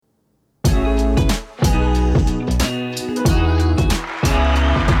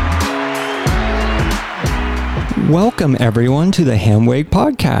Welcome, everyone, to the HamWeg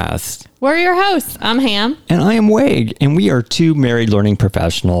Podcast. We're your hosts. I'm Ham. And I am Weg, and we are two married learning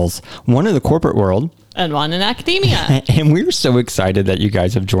professionals, one in the corporate world, and one in academia. And we're so excited that you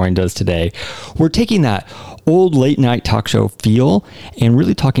guys have joined us today. We're taking that old late night talk show feel and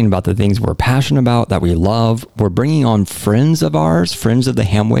really talking about the things we're passionate about, that we love. We're bringing on friends of ours, friends of the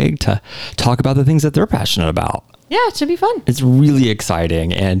HamWeg, to talk about the things that they're passionate about. Yeah, it should be fun. It's really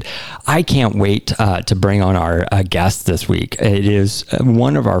exciting, and I can't wait to bring on our guest this week. It is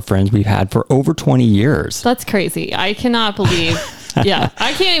one of our friends we've had for over 20 years. That's crazy. I cannot believe... Yeah,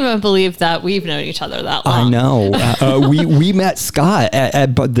 I can't even believe that we've known each other that long. I know. We met Scott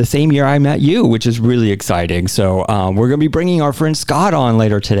at the same year I met you, which is really exciting. So we're going to be bringing our friend Scott on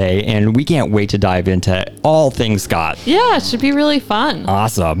later today, and we can't wait to dive into all things Scott. Yeah, it should be really fun.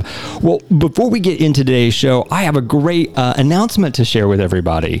 Awesome. Well, before we get into today's show, I have a great announcement to share with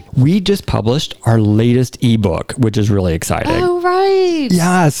everybody. We just published our latest ebook, which is really exciting. Oh, right.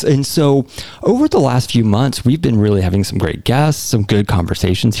 Yes. And so over the last few months, we've been really having some great guests, some good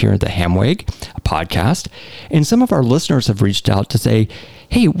conversations here at the HamWeg podcast. And some of our listeners have reached out to say,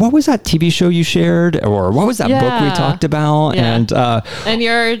 hey, what was that TV show you shared? Or what was that book we talked about? Yeah. And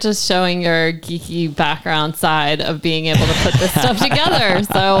you're just showing your geeky background side of being able to put this stuff together.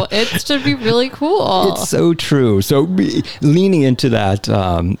 So it should be really cool. It's so true. So leaning into that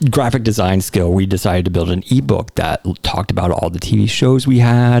graphic design skill, we decided to build an ebook that talked about all the TV shows we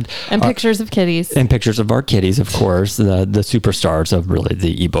had. And pictures of kitties. And pictures of our kitties, of course, the superstars of really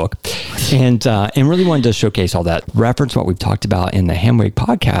the ebook. And really wanted to showcase all that, reference what we've talked about in the HamWeg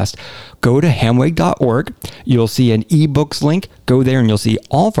podcast. Go to hamweg.org. You'll see an ebooks link. Go there and you'll see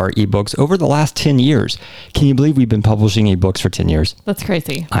all of our ebooks over the last 10 years. Can you believe we've been publishing ebooks for 10 years? That's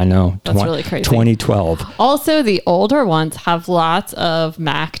crazy. I know. That's really crazy. 2012. Also, the older ones have lots of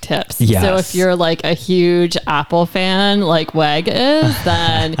Mac tips. Yes. So if you're like a huge Apple fan like Weg is,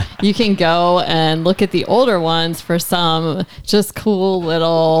 then you can go and look at the older ones for some just cool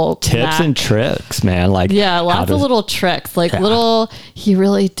little tips and tricks, man. Like, yeah, lots of little tricks, like he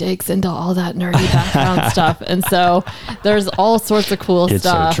really digs into all that nerdy background stuff. And so there's all sorts of cool stuff.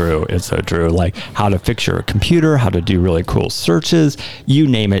 It's so true. It's so true. Like how to fix your computer, how to do really cool searches, you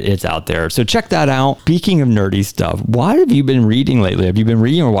name it, it's out there. So check that out. Speaking of nerdy stuff, what have you been reading lately? Have you been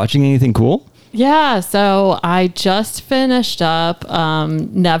reading or watching anything cool? Yeah, so I just finished up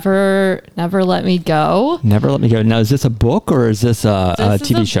Never Let Me Go. Never Let Me Go. Now, is this a book or is this a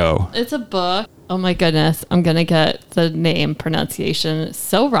TV show? It's a book. Oh my goodness, I'm going to get the name pronunciation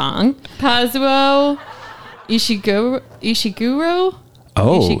so wrong. Kazuo Ishiguro?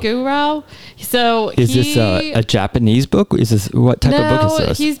 Oh. Ishiguro. So is this a Japanese book? Is this what type of book is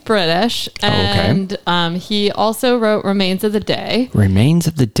this? He's British, and he also wrote Remains of the Day. Remains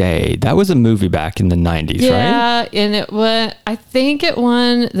of the Day. That was a movie back in the 90s, right? Yeah, and I think it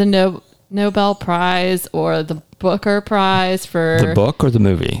won the Nobel Prize or the Booker Prize for the book or the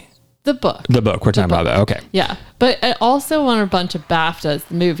movie. The book. The book. We're talking about that. Okay. Yeah. But it also won a bunch of BAFTAs.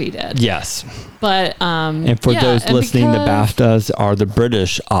 The movie did. Yes. But and for those listening, the BAFTAs are the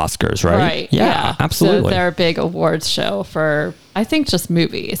British Oscars, right? Right. Yeah. Absolutely. So they're a big awards show for, I think, just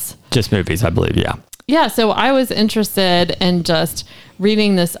movies. Just movies, I believe. Yeah. Yeah, so I was interested in just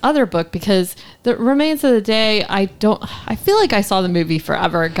reading this other book because the Remains of the Day, I feel like I saw the movie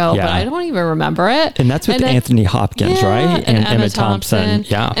forever ago, but I don't even remember it. And that's with Anthony Hopkins, right? And Emma Thompson.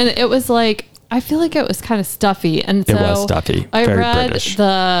 Yeah. And it was like, I feel like it was kind of stuffy. And so it was stuffy. I Very read British.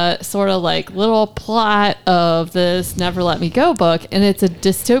 the sort of like little plot of this Never Let Me Go book, and it's a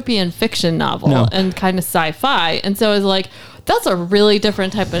dystopian fiction novel and kind of sci-fi. And so I was like, that's a really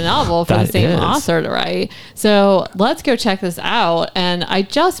different type of novel for the same author to write. So let's go check this out. And I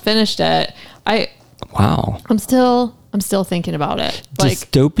just finished it. Wow. I'm still thinking about it.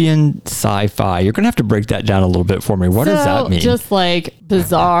 Dystopian sci-fi. You're going to have to break that down a little bit for me. What does that mean? Just like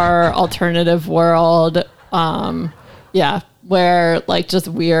bizarre alternative world. Where like just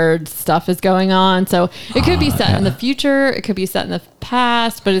weird stuff is going on. So it could be set in the future. It could be set in the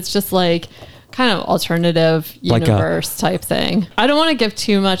past, but it's just like kind of alternative universe type thing. I don't want to give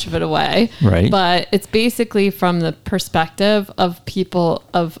too much of it away, right? But it's basically from the perspective of people,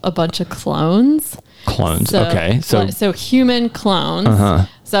 of a bunch of clones. Okay. So human clones.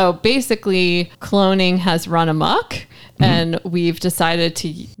 So basically cloning has run amok, and we've decided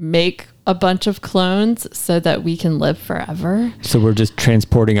to make a bunch of clones so that we can live forever. So we're just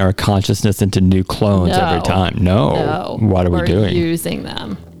transporting our consciousness into new clones every time. No. What are we doing? We're using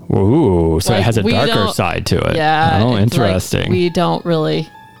them. Ooh, so it has a darker side to it. Yeah. Oh, interesting. Like we don't really...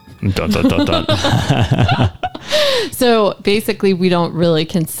 Dun, dun, dun, dun. So basically, we don't really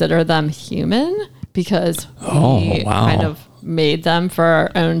consider them human because we kind of made them for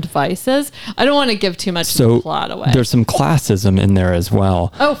our own devices. I don't want to give too much of the plot away. There's some classism in there as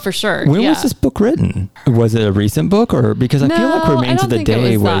well. Oh, for sure. When was this book written? Was it a recent book, or because I feel like Remains of the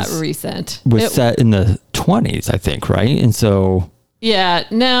Day was recent. Was set in the 20s, I think, right? And so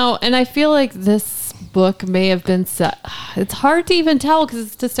and I feel like this book may have been set. It's hard to even tell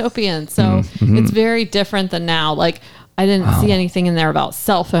because it's dystopian, so it's very different than now. Like, I didn't see anything in there about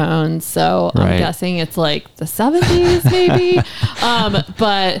cell phones, so I'm guessing it's like the 70s maybe.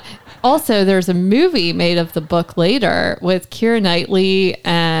 But also there's a movie made of the book later with Keira Knightley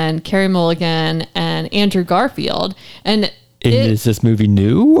and Carey Mulligan and Andrew Garfield. And is this movie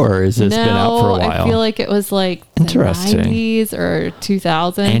new, or has this been out for a while? I feel like it was like the 90s or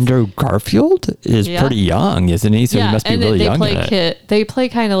 2000s. Andrew Garfield is pretty young, isn't he? So he must be really young in it. They play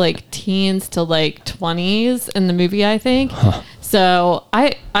kind of like teens to like 20s in the movie, I think. So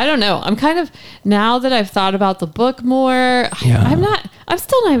I don't know. I'm kind of, now that I've thought about the book more, I'm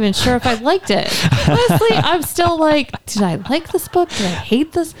still not even sure if I liked it. Honestly, I'm still like, did I like this book? Did I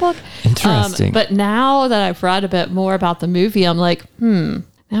hate this book? Interesting. But now that I've read a bit more about the movie, I'm like,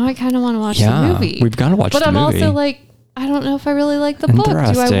 now I kind of want to watch the movie. We've got to watch the movie. But I'm also like, I don't know if I really like the book. Do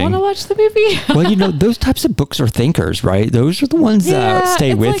I want to watch the movie? Well, those types of books are thinkers, right? Those are the ones that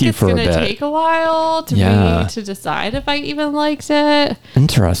stay with you for a bit. It's going to take a while for me to decide if I even liked it.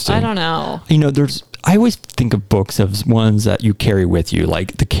 Interesting. I don't know. I always think of books as ones that you carry with you,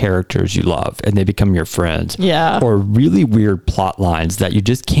 like the characters you love and they become your friends. Yeah. Or really weird plot lines that you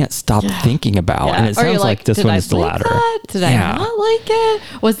just can't stop thinking about. And it sounds like this one is the latter. Did I not like it?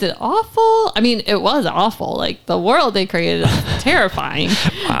 Was it awful? I mean, it was awful. Like, the world they created is terrifying.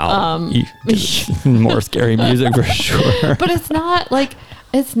 Wow. More scary music for sure. But it's not like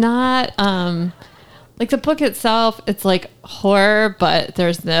the book itself, it's like horror, but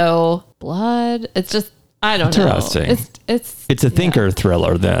there's no blood. It's just, I don't know. Interesting. It's a thinker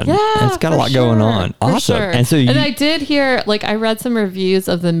thriller then. Yeah, it's got a lot going on. Awesome. Sure. And I did hear, like, I read some reviews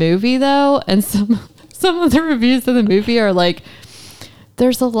of the movie though, and some of the reviews of the movie are like,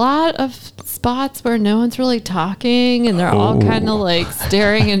 there's a lot of spots where no one's really talking and they're all kind of like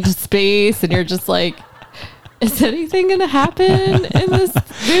staring into space, and you're just like, is anything going to happen in this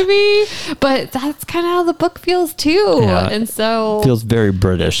movie? But that's kind of how the book feels too. Yeah, and so feels very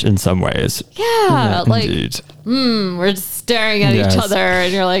British in some ways. Yeah, like, we're just staring at each other,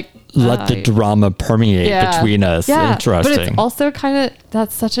 and you're like, let the drama permeate between us. Yeah. Interesting. But it's also kind of,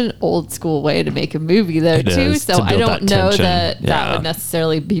 that's such an old school way to make a movie though, too. So I don't know that would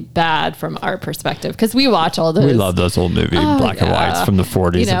necessarily be bad from our perspective, because we watch all those. We love those old movies, black and whites from the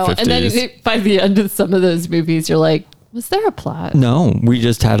 40s and 50s. And then by the end of some of those movies, you're like, was there a plot? No, we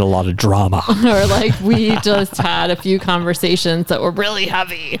just had a lot of drama. Or like, we just had a few conversations that were really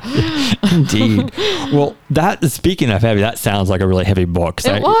heavy. Indeed. Well, speaking of heavy, that sounds like a really heavy book.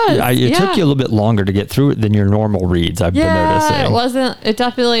 It took you a little bit longer to get through it than your normal reads, I've been noticing. It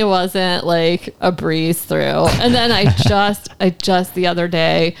definitely wasn't like a breeze through. And then I just the other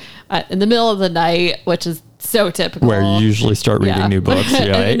day, in the middle of the night, which is so typical. Where you usually start reading new books. Right?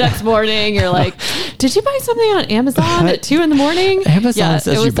 And the next morning, you're like, did you buy something on Amazon at 2 a.m? Amazon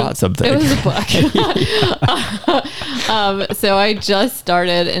says you bought something. It was a book. So I just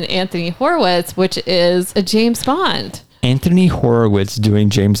started an Anthony Horowitz, which is a James Bond. Anthony Horowitz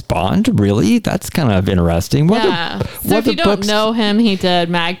doing James Bond? Really? That's kind of interesting. So if you don't know him, he did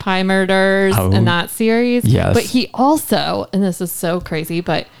Magpie Murders in that series. Yes. But he also, and this is so crazy,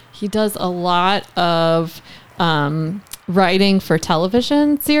 but he does a lot of writing for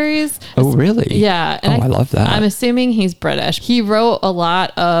television series. Oh, really? Yeah. And I love that. I'm assuming he's British. He wrote a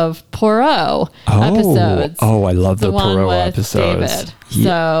lot of Poirot episodes. Oh, I love the Poirot episodes. David.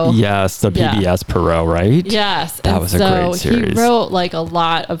 So yes, the PBS Poirot, right? Yes. That was a great series. He wrote like a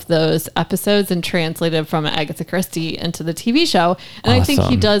lot of those episodes and translated from Agatha Christie into the TV show. And I think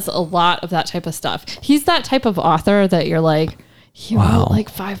he does a lot of that type of stuff. He's that type of author that you're like, he wrote like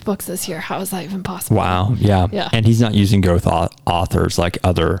 5 books this year. How is that even possible? Wow. Yeah. And he's not using growth authors like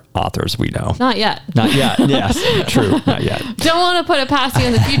other authors we know. Not yet. Not yet. Yes. True. Not yet. Don't want to put it past you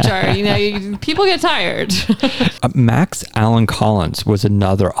in the future. People get tired. Max Allan Collins was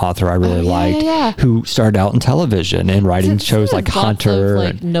another author I really liked who started out in television and writing shows like Hunter.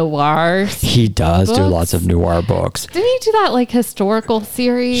 Like noir. He does do lots of noir books. Didn't he do that like historical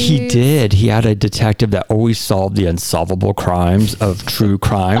series? He did. He had a detective that always solved the unsolvable crimes. crimes of true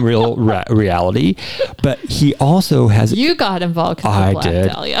crime, real reality. But he also has... You got involved because of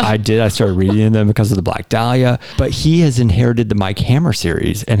Black Dahlia. I did. I started reading them because of the Black Dahlia. But he has inherited the Mike Hammer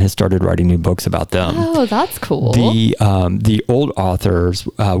series and has started writing new books about them. Oh, that's cool. The old author's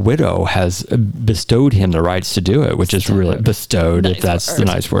widow has bestowed him the rights to do it, which is really bestowed, if that's the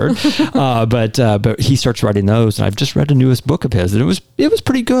nice word. But he starts writing those, and I've just read the newest book of his, and it was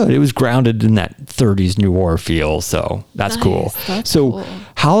pretty good. It was grounded in that 30s noir feel, so that's cool. So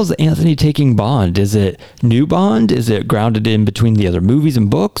how's Anthony taking Bond? Is it new Bond? Is it grounded in between the other movies and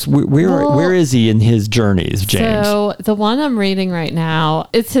books? Where is he in his journeys, James? So the one I'm reading right now,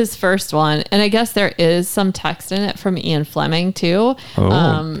 it's his first one, and I guess there is some text in it from Ian Fleming too.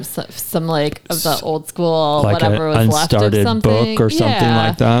 Some like of the old school, like whatever was left of something, book or something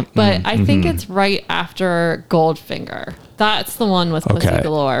like that. But I think it's right after Goldfinger. That's the one with Pussy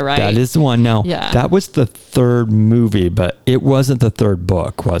Galore, right? That is the one. Now, that was the third movie, but it wasn't the third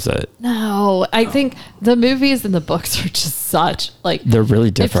book, was it? No, I think the movies and the books are just such like they're really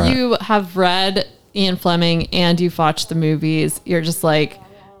different. If you have read Ian Fleming and you've watched the movies, you're just like,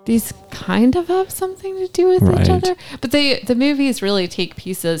 these kind of have something to do with each other. But the movies really take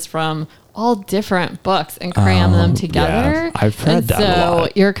pieces from all different books and cram them together. Yeah, I've read that a lot.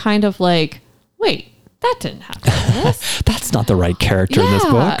 So you're kind of like, wait, that didn't happen in this. That's not the right character in this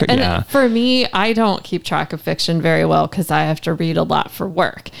book. And for me, I don't keep track of fiction very well because I have to read a lot for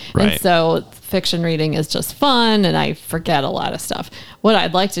work. Right. And so fiction reading is just fun, and I forget a lot of stuff. What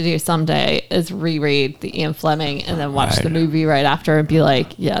I'd like to do someday is reread the Ian Fleming and then watch the movie right after and be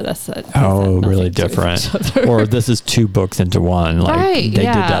like, yeah, that's it. Really different. Or this is two books into one. Like they did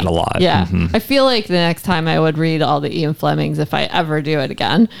that a lot. Yeah. I feel like the next time I would read all the Ian Flemings, if I ever do it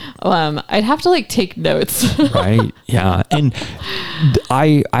again, I'd have to like take notes. Right. Yeah. And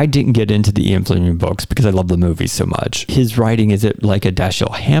I didn't get into the Ian Fleming books because I love the movies so much. His writing, is it like a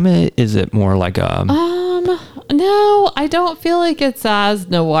Dashiell Hammett? Is it more like a... No, I don't feel like it's as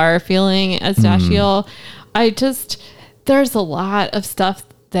noir feeling as Dashiell. There's a lot of stuff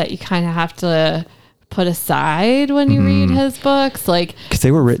that you kind of have to put aside when you read his books. Like, because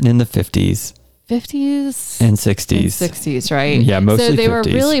they were written in the 50s and 60s, right? Yeah, mostly So they 50s. Were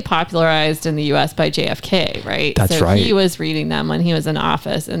really popularized in the U.S. by JFK, right? That's right. He was reading them when he was in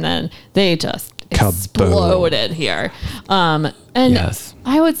office, and then they just exploded here. And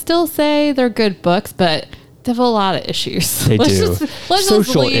I would still say they're good books, but they have a lot of issues. They do.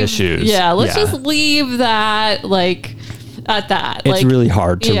 Social issues. Yeah, let's just leave that at that. It's really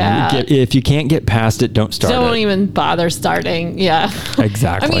hard to get. If you can't get past it, don't start. Don't even bother starting. Yeah,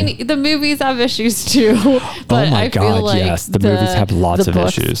 exactly. I mean, the movies have issues too. But oh my God, like yes, the movies have lots of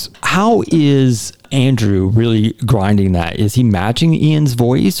issues. How is Andrew really grinding that? Is he matching Ian's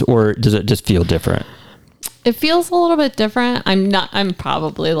voice, or does it just feel different? It feels a little bit different. I'm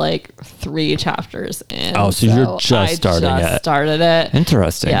probably like 3 chapters in. Oh, so you're just started it.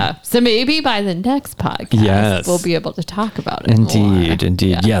 Interesting. Yeah. So maybe by the next podcast, we'll be able to talk about it. Indeed.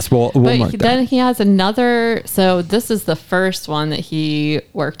 Yeah. Yes. We'll mark then he has another. So this is the first one that he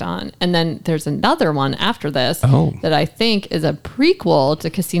worked on. And then there's another one after this that I think is a prequel to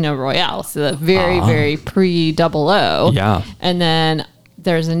Casino Royale. So the very pre-00. Yeah. And then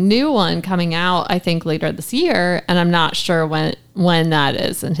there's a new one coming out, I think, later this year, and I'm not sure when that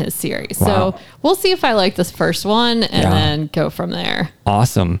is in his series. Wow. So we'll see if I like this first one and then go from there.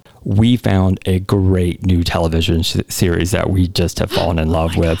 Awesome. We found a great new television series that we just have fallen in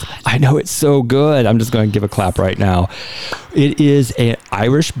love with. God. I know it's so good. I'm just going to give a clap right now. It is an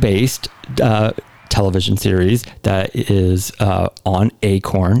Irish-based television series that is on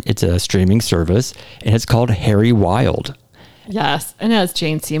Acorn. It's a streaming service, and it's called Harry Wild. Yes, and it has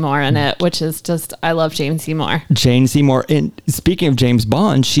Jane Seymour in it, which is just, I love Jane Seymour. Jane Seymour. And speaking of James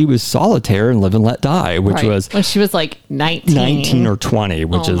Bond, she was Solitaire in Live and Let Die, which was... when she was like 19. 19 or 20,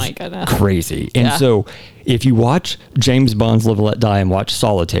 which is crazy. And so if you watch James Bond's Live and Let Die and watch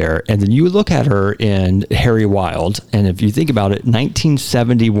Solitaire, and then you look at her in Harry Wild, and if you think about it,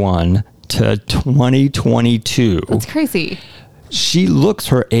 1971 to 2022. That's crazy. She looks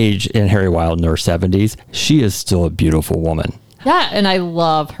her age in Harry Wild in her 70s. She is still a beautiful woman. Yeah, and I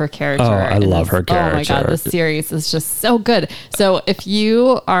love her character. Oh, I love her character. Oh my God, this series is just so good. So if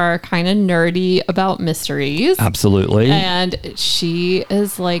you are kind of nerdy about mysteries. Absolutely. And she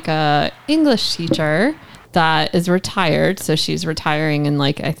is like a English teacher that is retired. So she's retiring in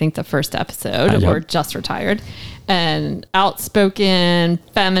I think the first episode or just retired. And outspoken,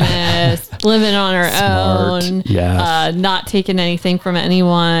 feminist, living on her own, not taking anything from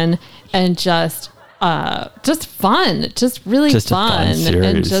anyone, and just fun, just really fun,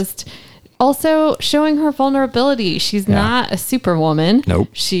 and just also showing her vulnerability. She's not a superwoman. Nope.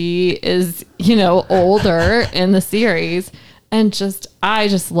 She is, older in the series. And I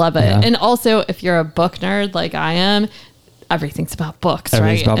just love it. Yeah. And also, if you're a book nerd like I am, everything's about books,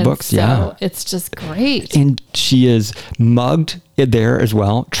 everything's right? About books, so it's just great. And she is mugged there as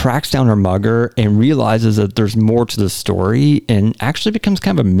well, tracks down her mugger and realizes that there's more to the story and actually becomes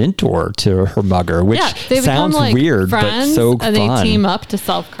kind of a mentor to her mugger, which sounds weird, but so fun. And they team up to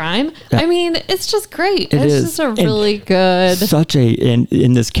solve crime. Yeah. I mean, it's just great. It's just a really good...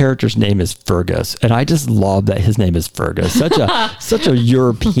 And this character's name is Fergus. And I just love that his name is Fergus. Such a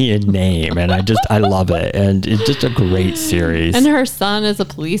European name. And I love it. And it's just a great series. And her son is a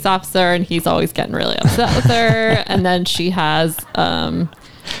police officer and he's always getting really upset with her. And then she has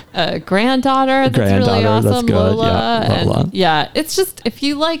a granddaughter that's really awesome, that's good. Lola. And it's just, if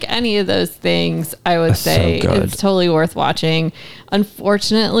you like any of those things, I would say it's totally worth watching.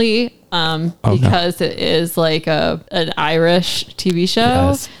 Unfortunately, because it is like an Irish TV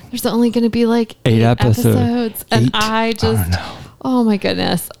show, there's only going to be like 8 episodes. And I just... Oh my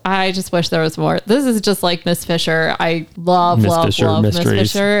goodness. I just wish there was more. This is just like Miss Fisher. I love Miss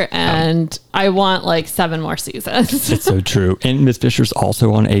Fisher. And I want like 7 more seasons. It's so true. And Miss Fisher's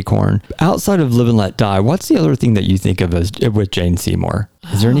also on Acorn. Outside of Live and Let Die, what's the other thing that you think of as with Jane Seymour?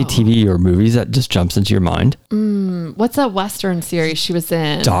 Is there any TV or movies that just jumps into your mind? What's that Western series she was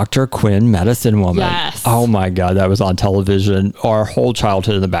in? Dr. Quinn, Medicine Woman. Yes. Oh my God, that was on television our whole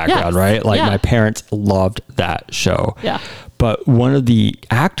childhood in the background, right? Like my parents loved that show. Yeah. But one of the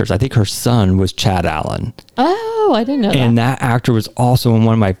actors, I think her son was Chad Allen. Oh, I didn't know and that actor was also in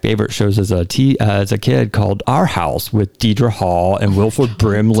one of my favorite shows as a kid called Our House with Deidre Hall and Wilford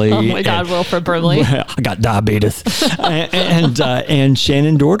Brimley. Oh my God, Wilford Brimley. I got diabetes. and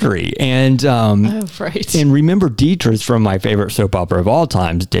Shannon Doherty. And right. And remember, Deidre's from my favorite soap opera of all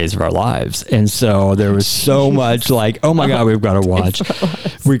time, Days of Our Lives. And so there was so much like, oh my God, we've got to watch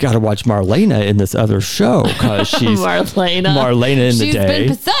Marlena in this other show because she's Marlena in the day. She's been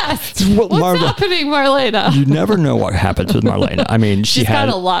possessed. What's happening, Marlena? You never know what happens with Marlena. I mean, she's got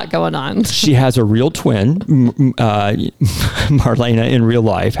a lot going on. She has a real twin. Marlena in real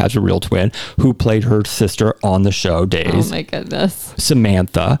life has a real twin who played her sister on the show Days. Oh my goodness.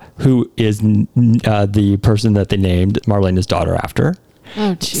 Samantha, who is the person that they named Marlena's daughter after.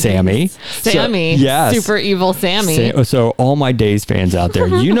 Oh, geez. Sammy. Yes. Super evil Sammy. So all my Days fans out there,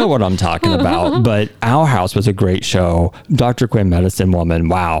 you know what I'm talking about. But Our House was a great show. Dr. Quinn, Medicine Woman.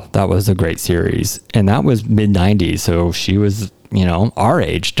 Wow, that was a great series. And that was mid-90s. So she was, our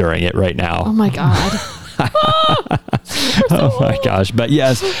age during it right now. Oh my God. Oh my gosh. But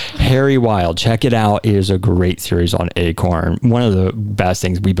yes, Harry Wild, check it out. It is a great series on Acorn. One of the best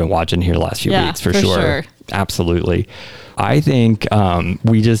things we've been watching here the last few weeks for sure. Absolutely. I think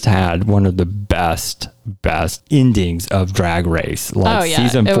we just had one of the best endings of Drag Race.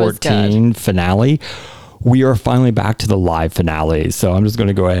 Season 14 finale. We are finally back to the live finales. So I'm just going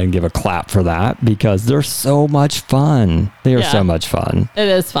to go ahead and give a clap for that because they're so much fun. They are so much fun. It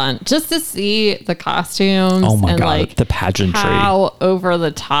is fun. Just to see the costumes. Oh my God, the pageantry. How over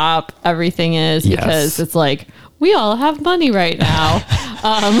the top everything is because it's like, we all have money right now.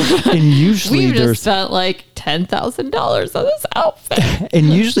 And usually we've just spent like $10,000 on this outfit.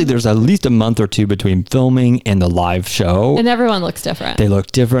 And usually there's at least a month or two between filming and the live show. And everyone looks different. They look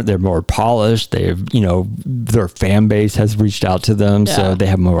different. They're more polished. They've, their fan base has reached out to them. Yeah. So they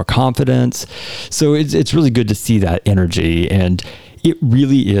have more confidence. So it's really good to see that energy. And it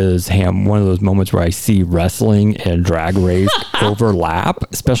really is, Ham, one of those moments where I see wrestling and Drag Race overlap,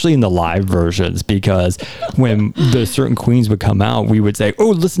 especially in the live versions, because when the certain queens would come out, we would say, oh,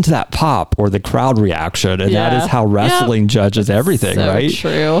 listen to that pop or the crowd reaction. And that is how wrestling judges everything, right?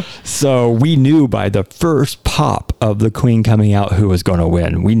 True. So we knew by the first pop of the queen coming out who was going to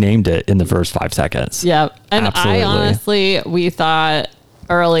win. We named it in the first 5 seconds. Yeah. And Absolutely. We thought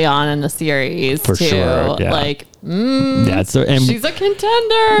early on in the series for sure. Yeah. Like, she's a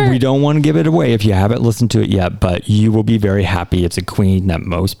contender. We don't want to give it away if you haven't listened to it yet, but you will be very happy. It's a queen that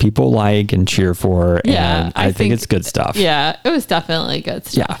most people like and cheer for. Yeah, and I think it's good stuff. Yeah, it was definitely good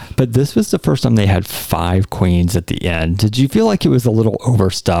stuff. Yeah, but this was the first time they had 5 queens at the end. Did you feel like it was a little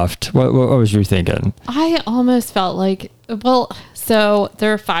overstuffed? What was you thinking? I almost felt like, so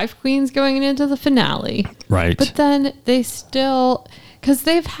there are 5 queens going into the finale. Right. But then they still... Because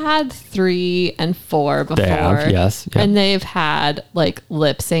they've had 3 and 4 before. They have, yes. Yep. And they've had like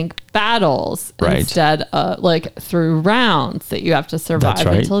lip sync battles instead of like through rounds that you have to survive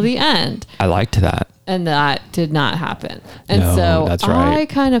until the end. I liked that. And that did not happen. And I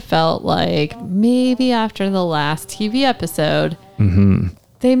kind of felt like maybe after the last TV episode,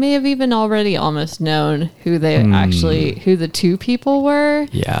 they may have even already almost known who the two people were.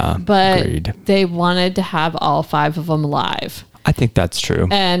 Yeah. But agreed. they wanted to have all 5 of them live. I think that's true.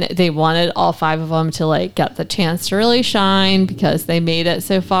 And they wanted all 5 of them to like get the chance to really shine because they made it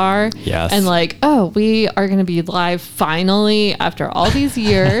so far. Yes. And like, oh, we are going to be live finally after all these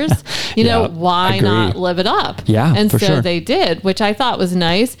years. Why not live it up? Yeah, and for so sure. they did, which I thought was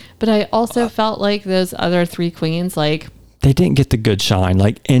nice. But I also felt like those other 3 queens, like, they didn't get the good shine.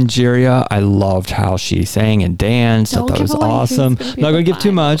 Like Angeria, I loved how she sang and danced. I thought it was awesome. Not going to give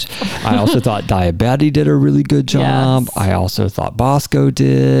too much. I also thought Diabetti did a really good job. Yes. I also thought Bosco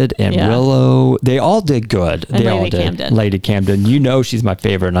did, and Willow. They all did good. And they Lady all did. Camden. Lady Camden. You know she's my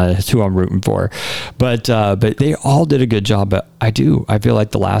favorite, and that's who I'm rooting for. But they all did a good job. But I feel like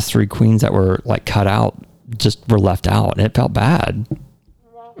the last 3 queens that were like cut out just were left out, and it felt bad.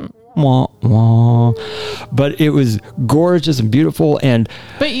 Wah, wah. But it was gorgeous and beautiful.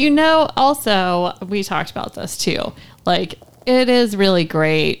 But also we talked about this too. Like, it is really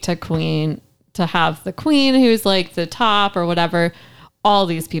great to have the queen who's like the top or whatever. All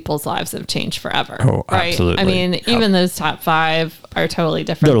these people's lives have changed forever. Oh, right? absolutely. I mean, even those top 5 are totally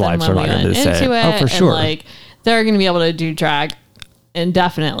different Their than lives when are we not went gonna be the into same. it. Oh, for sure. And like, they're going to be able to do drag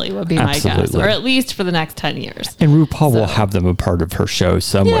indefinitely would be my guess, Absolutely. or at least for the next 10 years. And RuPaul will have them a part of her show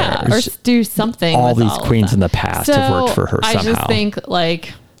somewhere. Yeah, or do something. All with these all queens of them. in the past have worked for her I somehow. just think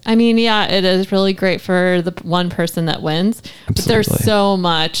like, I mean, yeah, it is really great for the one person that wins, but there's Absolutely. so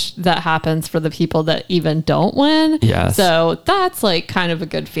much that happens for the people that even don't win. Yes. So that's like kind of a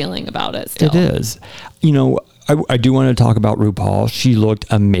good feeling about it still. It is. I do want to talk about RuPaul. She looked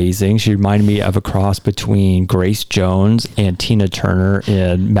amazing. She reminded me of a cross between Grace Jones and Tina Turner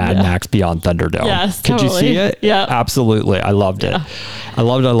in Mad Max Beyond Thunderdome. Yes, Could totally. you see it? Yeah. Absolutely. I loved it. I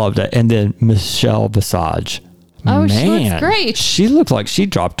loved it. And then Michelle Visage. Oh, she looks great. She looked like she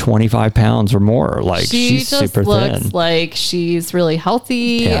dropped 25 pounds or more. Like she's just super looks thin. like she's really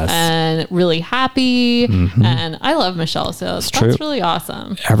healthy Yes. and really happy. And I love Michelle, so that's true. really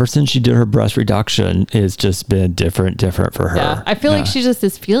awesome. Ever since she did her breast reduction, it's just been different for her. Yeah, I feel like she just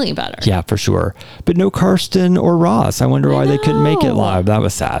is feeling better. Yeah, for sure. But no Karsten or Ross. I wonder why they couldn't make it know. live. That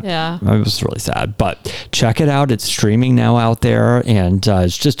was sad. Yeah. It was really sad. But check it out. It's streaming now out there. And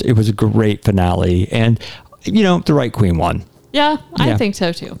it was a great finale. And, the right queen won. Yeah, I think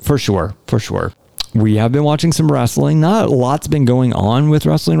so too. For sure. We have been watching some wrestling. Not a lot's been going on with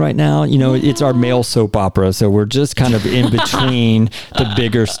wrestling right now. It's our male soap opera. So we're just kind of in between the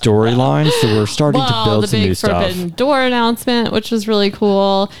bigger storylines. So we're starting to build some new the stuff. big Forbidden Door announcement, which was really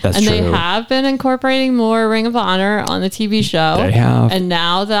cool. That's and they true. have been incorporating more Ring of Honor on the TV show. They have. And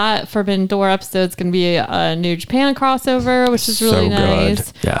now that Forbidden Door episode is going to be a New Japan crossover, which is really So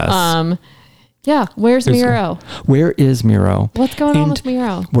nice. good. Yes. Yeah, where's Miro? Where is Miro? What's going on with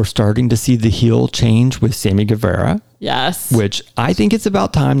Miro? We're starting to see the heel change with Sammy Guevara, Yes. which I think it's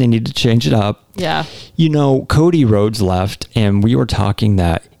about time they need to change it up. Yeah. Cody Rhodes left, and we were talking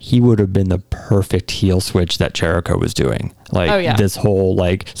that he would have been the perfect heel switch that Jericho was doing. This whole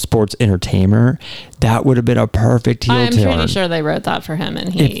sports entertainer, that would have been a perfect heel I'm turn. pretty sure they wrote that for him,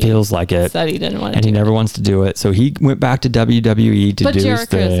 and It feels like it. said he didn't want to And do he it. never wants to do it. So he went back to WWE to But do his Jericho's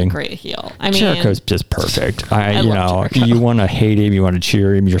thing. a great heel. I mean, Jericho's just perfect. I love Jericho. You want to hate him, you want to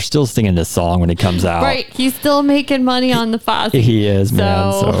cheer him. You're still singing this song when he comes out. right. He's still making money on the Fozzy. He is,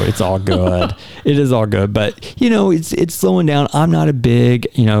 man. So it's all good. It is all good. But, it's slowing down. I'm not a big,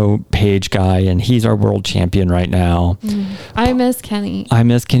 Page guy, and he's our world champion right now. I miss Kenny. I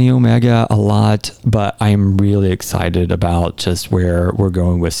miss Kenny Omega a lot, but I'm really excited about just where we're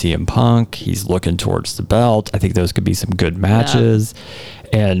going with CM Punk. He's looking towards the belt. I think those could be some good matches.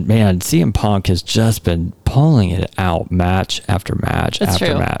 And man, CM Punk has just been pulling it out match after match That's after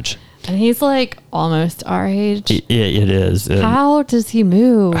true. match. And he's almost our age. It is. And How does he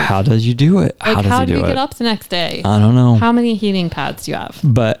move? how does you do it? How does he do do we it? get up the next day? I don't know. How many heating pads do you have?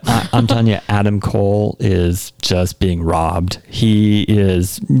 But I'm telling you, Adam Cole is just being robbed. He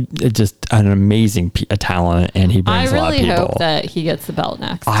is just an amazing talent, and he brings I a lot of really people. hope that he gets the belt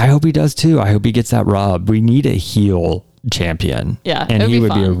next. I hope he does too. I hope he gets that rub. We need a heel champion. Yeah, and it'd he be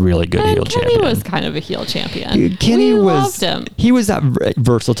would be a fun. really good And heel Kenny champion. was kind of a heel champion. Kenny we was. loved him. He was that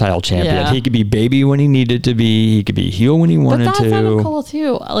versatile champion. Yeah. He could be baby when he needed to be. He could be heel when he But wanted that's to. Adam Cole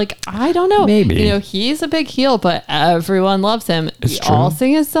too. I don't know. Maybe. He's a big heel, but everyone loves him. It's we true. all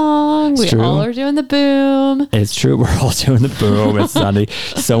sing his song. It's We true. all are doing the boom. It's true. We're all doing the boom. It's Sunday.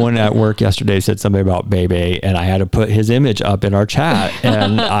 Someone at work yesterday said something about Bebe, and I had to put his image up in our chat.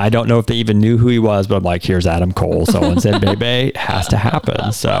 And I don't know if they even knew who he was, but I'm like, here's Adam Cole. Someone said then Bebe has to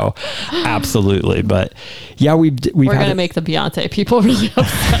happen. So absolutely. But yeah, we're going to make the Beyonce people really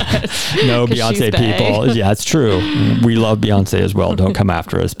upset. No, Beyonce people. Yeah, it's true. We love Beyonce as well. Don't come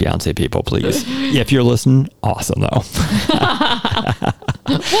after us, Beyonce people, please. If you're listening, awesome though.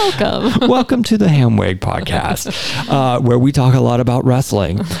 Welcome to the HamWeg Podcast, where we talk a lot about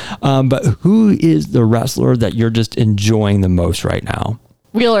wrestling. But who is the wrestler that you're just enjoying the most right now?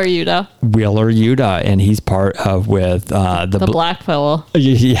 Wheeler Yuta, and he's part of with the Blackpool.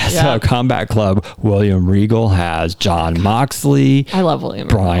 Yes, yeah. Combat Club. William Regal has John Moxley. I love William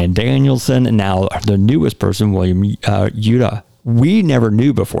Bryan Danielson, and now the newest person, William Yuta. We never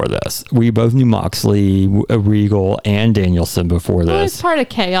knew before this. We both knew Moxley, Regal, and Danielson before this. He's part of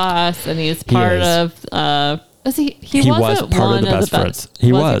Chaos, and he's part of. He was part of the best friends.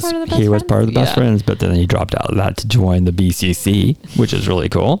 He was part of the best friends, but then he dropped out of that to join the BCC, which is really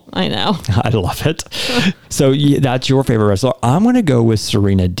cool. I know. I love it. So that's your favorite wrestler. I'm going to go with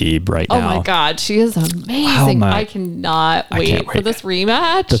Serena Deeb now. Oh my God, she is amazing. I cannot wait for this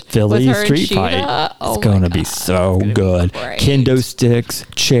rematch. The Philly street fight. It's going to be so good. Kendo sticks,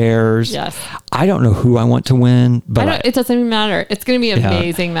 chairs. Yes. I don't know who I want to win, but it doesn't even matter. It's going to be an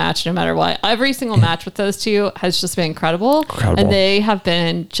amazing match no matter what. Every single match with those two has just been incredible. And they have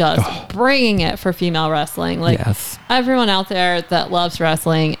been just bringing it for female wrestling. Like everyone out there that loves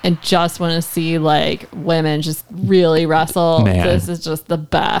wrestling and just want to see like women just really wrestle. Man, this is just the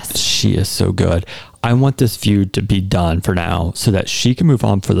best. She is so good. I want this feud to be done for now so that she can move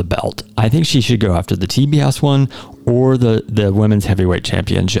on for the belt. I think she should go after the TBS one or the women's heavyweight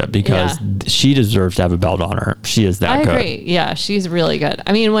championship because she deserves to have a belt on her. She is that good. I agree. Yeah, she's really good.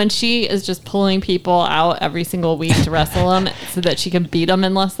 I mean, when she is just pulling people out every single week to wrestle them so that she can beat them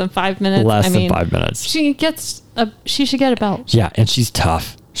in less than 5 minutes. Less than 5 minutes. She should get a belt. Yeah, and she's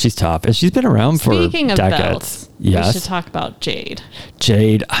tough. She's tough. And she's been around for decades. Speaking of belts, we should talk about Jade.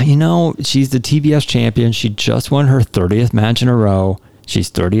 Jade, she's the TBS champion. She just won her 30th match in a row. She's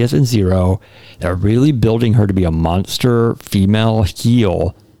 30-0. They're really building her to be a monster female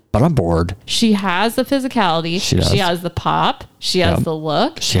heel, but I'm bored. She has the physicality. She has the pop. She has the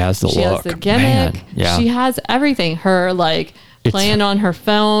look. She has the look. She has the gimmick. Man, yeah. She has everything. Her playing on her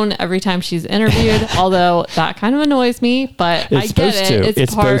phone every time she's interviewed, although that kind of annoys me, but I get it.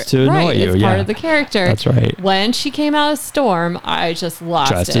 It's supposed to annoy you. It's part of the character. That's right. When she came out as Storm, I just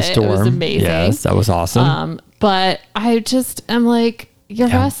lost it. It was amazing. Yes, that was awesome. But I just am like, you're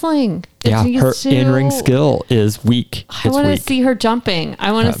wrestling. Her in-ring skill is weak. I want to see her jumping.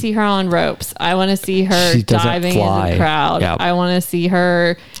 I want to see her on ropes. I want to see her diving in the crowd. Yep. I want to see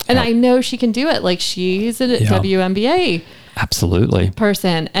her, and I know she can do it. Like she's a WNBA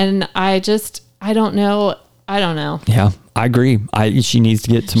person, and I don't know. Yeah, I agree. She needs to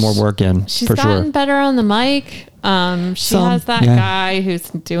get some more work in. She's gotten better on the mic. She has that guy who's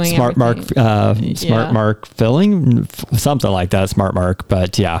doing Smart Mark Filling, something like that. Smart Mark,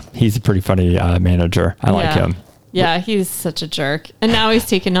 but yeah, he's a pretty funny manager. I like him. Yeah, he's such a jerk, and now he's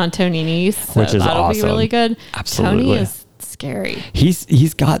taking on Tony Nese, so which is that'll awesome. Be really good. Absolutely, Tony is scary.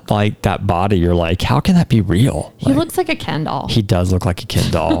 He's got like that body. You're like, how can that be real? He looks like a Ken doll. He does look like a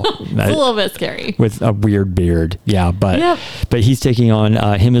Ken doll. It's a little bit scary with a weird beard. Yeah, but he's taking on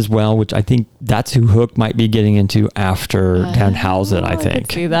him as well, which I think that's who Hook might be getting into after Danhausen. I think. I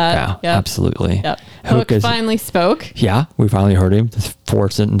could see that. Yeah, absolutely. Yep. Hook finally spoke. Yeah, we finally heard him. 4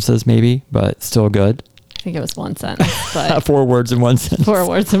 sentences maybe, but still good. I think it was 1 sentence, but 4 words in 1 sentence. 4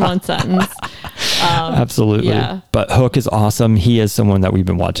 words in 1 sentence. Absolutely. Yeah. But Hook is awesome. He is someone that we've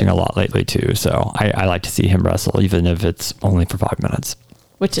been watching a lot lately too. So I like to see him wrestle, even if it's only for 5 minutes.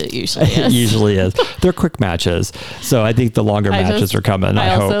 Which it usually is. It usually is. They're quick matches. So I think the longer matches are coming.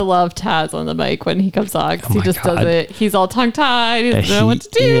 I also love Taz on the mic when he comes on because he just does it. He's all tongue-tied. He doesn't know what to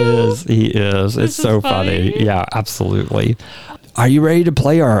do. He is. It's so funny. Yeah, absolutely. Are you ready to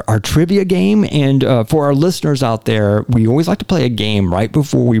play our trivia game? And for our listeners out there, we always like to play a game right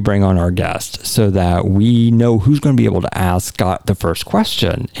before we bring on our guest so that we know who's going to be able to ask Scott the first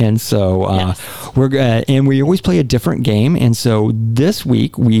question. And so we always play a different game. And so this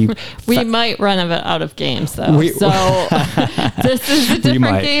week we might run out of games though. This is a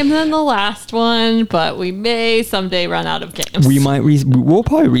different game than the last one, but we may someday run out of games. We'll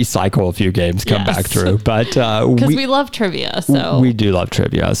probably recycle a few games, come back through, but because we love trivia. So. We do love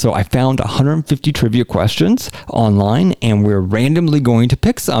trivia. So I found 150 trivia questions online, and we're randomly going to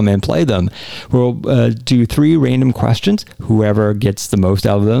pick some and play them. We'll do 3 random questions. Whoever gets the most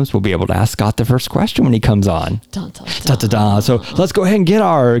out of those will be able to ask Scott the first question when he comes on. Dun, dun, dun. Da, da, da. So let's go ahead and get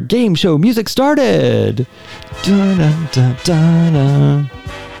our game show music started. Dun, dun, dun, dun, dun.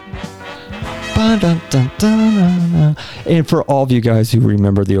 And for all of you guys who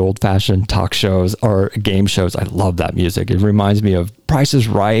remember the old-fashioned talk shows or game shows, I love that music. It reminds me of Price is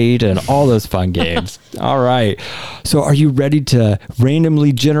Right and all those fun games. All right. So are you ready to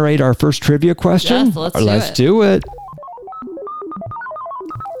randomly generate our first trivia question? Yes, let's do it.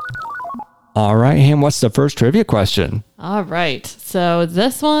 All right, Ham, what's the first trivia question? All right. So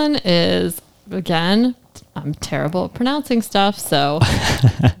this one is, again, I'm terrible at pronouncing stuff. So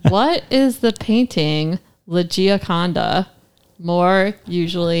what is the painting La Gioconda more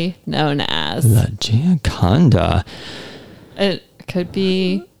usually known as? La Gioconda. It could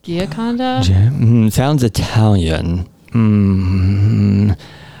be Gioconda. Sounds Italian.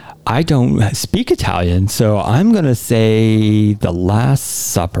 I don't speak Italian, so I'm going to say The Last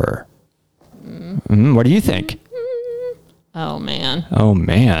Supper. What do you think? Oh, man.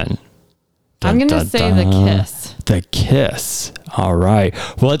 I'm going to say The Kiss. The Kiss. All right.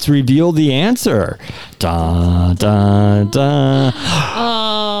 Well, let's reveal the answer. Da, da, da.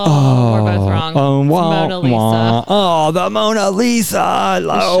 We're both wrong. Mona Lisa. Oh, the Mona Lisa.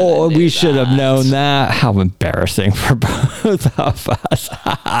 Oh, we should have known that. How embarrassing for both of us.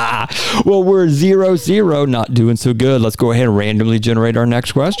 Well, we're 0-0, not doing so good. Let's go ahead and randomly generate our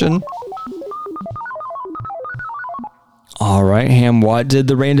next question. All right, Ham, what did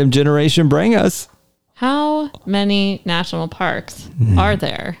the random generation bring us? How many national parks are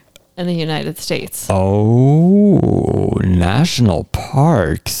there in the United States? Oh, national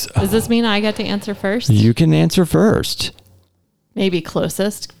parks. Does this mean I get to answer first? You can answer first. Maybe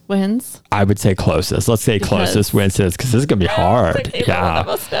closest wins. I would say closest. Let's say closest wins because this is going to be hard. Yeah.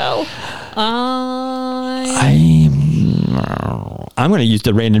 Must know. I'm going to use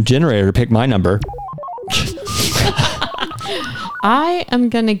the random generator to pick my number. I am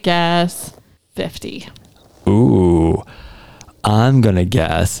going to guess 50. Ooh, I'm going to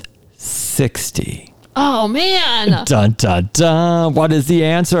guess 60. Oh, man. Dun, dun, dun. What is the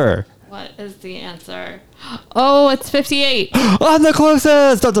answer? What is the answer? Oh, it's 58. I'm the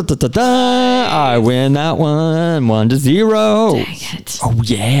closest. Dun, dun, dun, dun, dun. I win that one. 1-0. Dang it. Oh,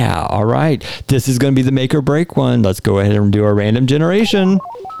 yeah. All right. This is going to be the make or break one. Let's go ahead and do our random generation.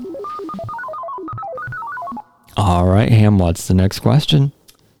 All right, Ham, what's the next question?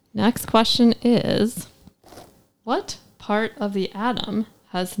 Next question is, what part of the atom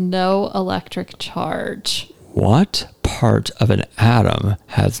has no electric charge? What part of an atom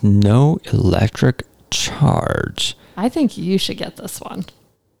has no electric charge? I think you should get this one.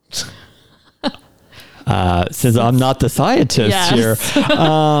 Since I'm not the scientist here. Yes.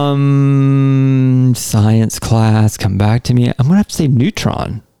 Science class, come back to me. I'm going to have to say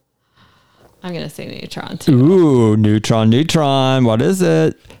neutron. I'm going to say neutron too. Ooh, neutron. What is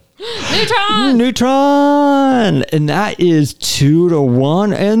it? Neutron. And that is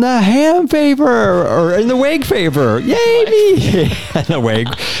 2-1 in the Ham favor, or in the WEG favor. Yay me. The WEG,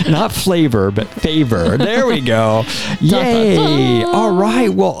 not flavor, but favor. There we go. Yay. All right.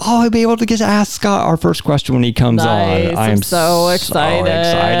 Well, I'll be able to get to ask Scott our first question when he comes on. I'm so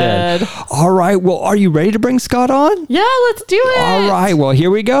excited. All right. Well, are you ready to bring Scott on? Yeah, let's do it. All right. Well,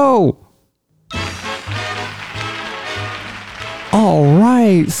 here we go. All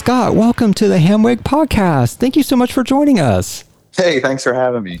right, Scott, welcome to the HamWeg Podcast. Thank you so much for joining us. Hey, thanks for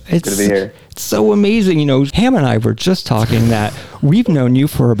having me. It's good to be here. It's so amazing. You know, Ham and I were just talking that we've known you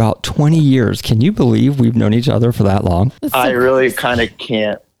for about 20 years. Can you believe we've known each other for that long? I really kind of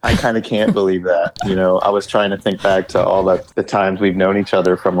can't. I kind of can't believe that. You know, I was trying to think back to all the times we've known each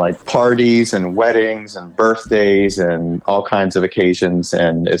other, from like parties and weddings and birthdays and all kinds of occasions.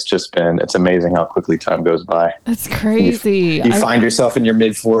 And it's amazing how quickly time goes by. That's crazy. You find yourself in your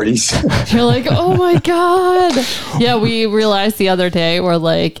mid 40s. You're like, oh my God. Yeah, we realized the other day we're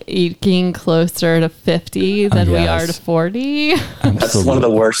like inching closer to 50 than we are to 40. That's one of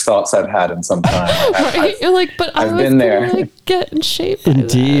the worst thoughts I've had in some time. Right? You're like, but I've been there. Like, get in shape.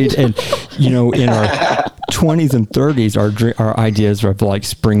 Indeed. And, you know, in our 20s and 30s, our ideas of like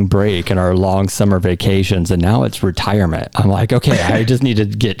spring break and our long summer vacations, and now it's retirement. I'm like, okay, I just need to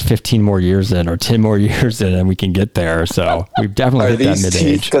get 15 more years in or 10 more years in and we can get there. So we've definitely hit that mid-age. Are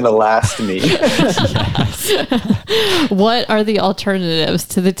these teeth going to last me? Yes. What are the alternatives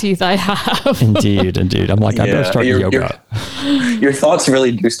to the teeth I have? Indeed. I'm like, I better start yoga. Your thoughts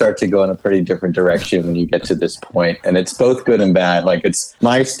really do start to go in a pretty different direction when you get to this point, and it's both good and bad. Like, it's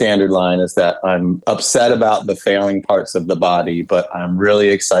my standard line is that I'm upset about the failing parts of the body, but I'm really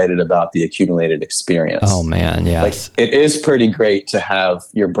excited about the accumulated experience. Oh man, yes. Like, it is pretty great to have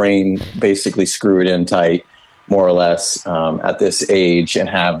your brain basically screwed in tight more or less, at this age and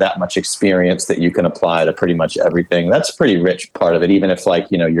have that much experience that you can apply to pretty much everything. That's a pretty rich part of it, even if like,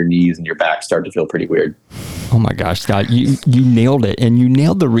 your knees and your back start to feel pretty weird. Oh my gosh, Scott, you nailed it. And you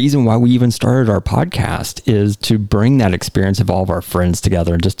nailed the reason why we even started our podcast, is to bring that experience of all of our friends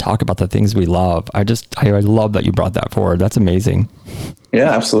together and just talk about the things we love. I love that you brought that forward. That's amazing.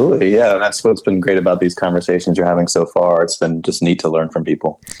 Yeah, absolutely. Yeah. And that's what's been great about these conversations you're having so far. It's been just neat to learn from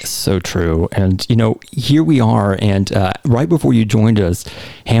people. So true. And, here we are. And right before you joined us,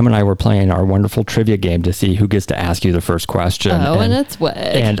 Ham and I were playing our wonderful trivia game to see who gets to ask you the first question. Oh, and it's Weg.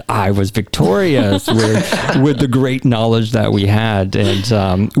 And I was victorious with the great knowledge that we had.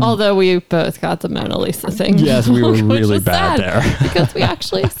 And although we both got the Mona Lisa thing. Yes, we were really bad there. Because we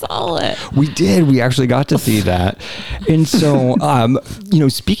actually saw it. We did. We actually got to see that. And so,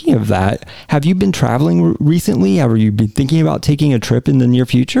 speaking of that, have you been traveling recently? Have you been thinking about taking a trip in the near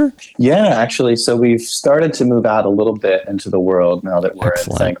future? Yeah, actually. So we've started to move out a little bit into the world now that we're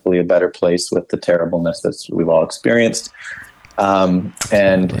in, thankfully, a better place with the terribleness that we've all experienced. And,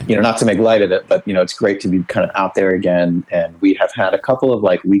 not to make light of it, but, it's great to be kind of out there again. And we have had a couple of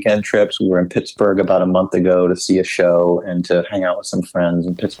like weekend trips. We were in Pittsburgh about a month ago to see a show and to hang out with some friends.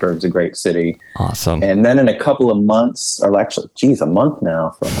 And Pittsburgh's a great city. Awesome. And then in a couple of months, or actually, a month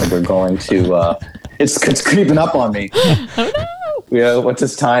now, we're going to, it's creeping up on me. Oh, no. What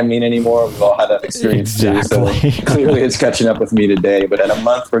does time mean anymore? We've all had that experience exactly. too. So clearly it's catching up with me today. But in a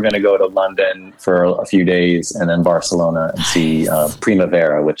month, we're going to go to London for a few days and then Barcelona and see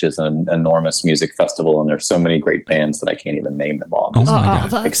Primavera, which is an enormous music festival. And there's so many great bands that I can't even name them all. Oh my God.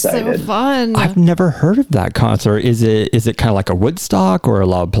 That's excited. So fun. I've never heard of that concert. Is it kind of like a Woodstock or a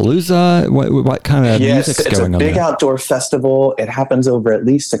Lollapalooza? What kind of music's going on there? It's a big outdoor festival. It happens over at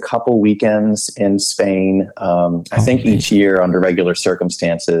least a couple weekends in Spain. I think each year under regular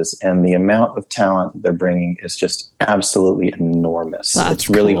circumstances, and the amount of talent they're bringing is just absolutely enormous. It's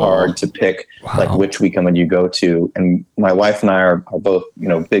really hard to pick like which weekend would you go to. And my wife and I are both,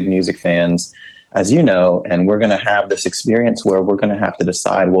 big music fans, as you know, and we're going to have this experience where we're going to have to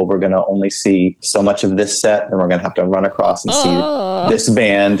decide, well, we're going to only see so much of this set, and we're going to have to run across and see this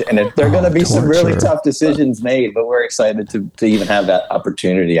band. And there are going to be some really tough decisions made, but we're excited to even have that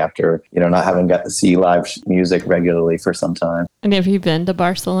opportunity after, not having got to see live music regularly for some time. And have you been to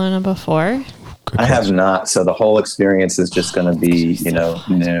Barcelona before? I have not. So the whole experience is just going to be,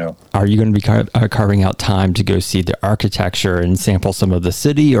 new. Are you going to be carving out time to go see the architecture and sample some of the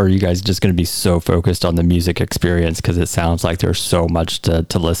city? Or are you guys just going to be so focused on the music experience? Because it sounds like there's so much to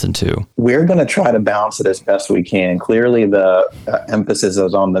listen to. We're going to try to balance it as best we can. Clearly, the emphasis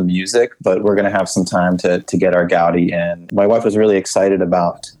is on the music, but we're going to have some time to get our Gaudi in. My wife was really excited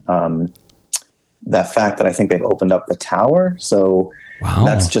about that fact that I think they've opened up the tower. So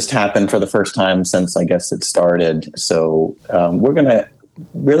that's just happened for the first time since I guess it started. So we're going to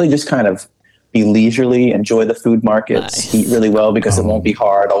really just kind of be leisurely, enjoy the food markets, eat really well because it won't be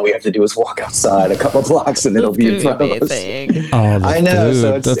hard. All we have to do is walk outside a couple blocks and it'll be in front of us. I know.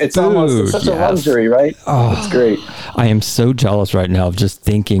 Food, so it's almost such a luxury, right? Oh, it's great. I am so jealous right now of just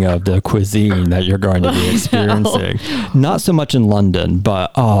thinking of the cuisine that you're going to be experiencing. Not so much in London,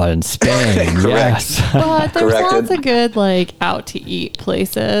 but in Spain. Yes. But there's lots of good out to eat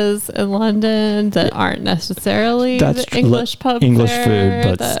places in London that aren't necessarily the English pub English fare,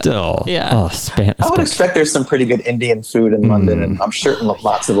 food, but still. Yeah. I would expect there's some pretty good Indian food in London, and I'm sure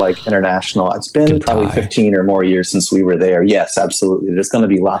lots of international. It's been probably 15 or more years since we were there. Yes, absolutely. There's going to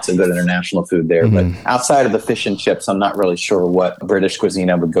be lots of good international food there, but outside of the fish and chips, I'm not really sure what British cuisine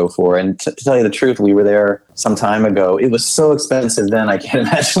I would go for. And to tell you the truth, we were there some time ago. It was so expensive then. I can't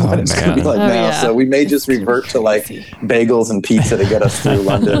imagine what it's going to be like now. Yeah. So we may just revert to bagels and pizza to get us through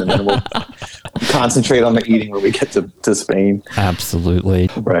London, and then we'll concentrate on the eating when we get to Spain. Absolutely.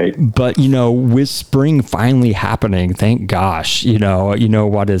 Right. But, with spring finally happening, thank gosh,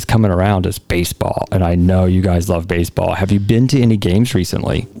 what is coming around is baseball. And I know you guys love baseball. Have you been to any games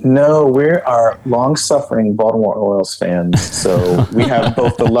recently? No, we are long-suffering Baltimore Orioles fans. So we have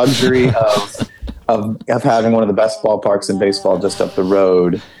both the luxury of having one of the best ballparks in baseball just up the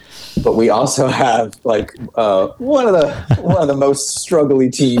road, but we also have one of the most struggly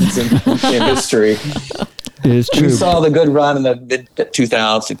teams in history. It is true. We saw the good run in the mid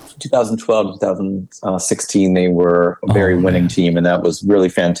 2012, 2016. They were a very winning team, and that was really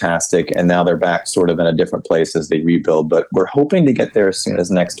fantastic. And now they're back sort of in a different place as they rebuild. But we're hoping to get there as soon as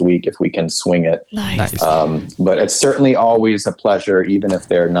next week if we can swing it. Nice. But it's certainly always a pleasure, even if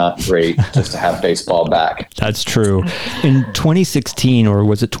they're not great, just to have baseball back. That's true. In 2016, or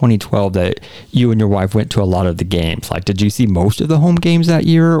was it 2012, that you and your wife went to a lot of the games? Did you see most of the home games that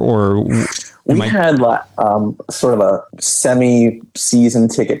year, or... We had sort of a semi-season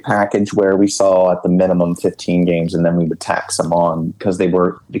ticket package where we saw at the minimum 15 games, and then we would tax them on because they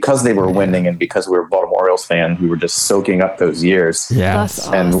were winning, and because we were a Baltimore Orioles fan, we were just soaking up those years. Yes,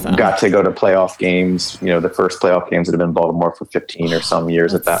 and got to go to playoff games. The first playoff games that have been in Baltimore for 15 or some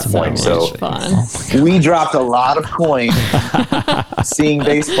years at that point. So fun. We dropped a lot of coins seeing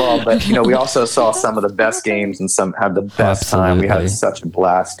baseball, but we also saw some of the best games and some had the best time. We had such a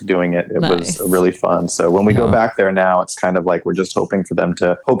blast doing it. It was really fun. So when we go back there now, it's kind of like we're just hoping for them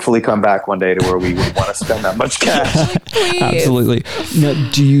to hopefully come back one day to where we would want to spend that much cash. Absolutely. Now,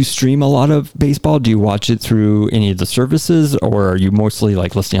 do you stream a lot of baseball? Do you watch it through any of the services, or are you mostly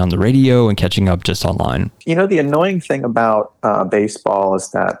like listening on the radio and catching up just online? The annoying thing about baseball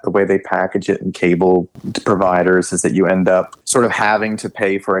is that the way they package it in cable providers is that you end up sort of having to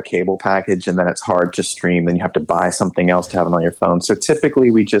pay for a cable package, and then it's hard to stream. Then you have to buy something else to have it on your phone. So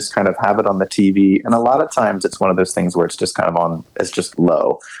typically we just kind of have it on the TV. And a lot of times it's one of those things where it's just kind of on, it's just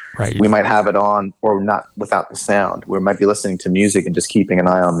low. Right. We might have it on or not without the sound. We might be listening to music and just keeping an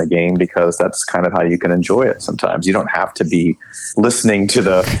eye on the game because that's kind of how you can enjoy it sometimes. You don't have to be listening to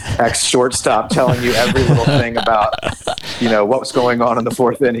the ex-shortstop telling you every little thing about, what's going on in the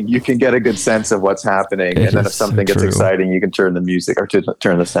fourth inning. You can get a good sense of what's happening. And then if something gets exciting, you can turn the music or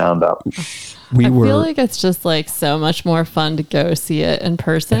turn the sound up. I feel like it's just like so much more fun to go see it in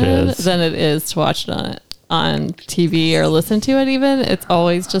person than it is to watch it on TV or listen to it even. It's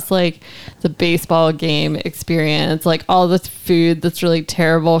always just like the baseball game experience, like all the food that's really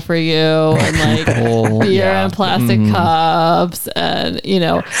terrible for you and like beer in plastic cups and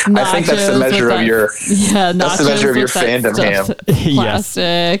nachos. I think that's the measure of your that's the measure of your fandom, Ham.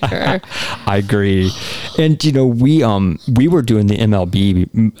 Plastic I agree. And we were doing the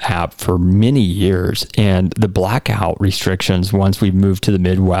MLB app for many years, and the blackout restrictions once we moved to the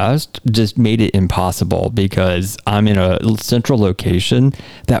Midwest just made it impossible because I'm in a central location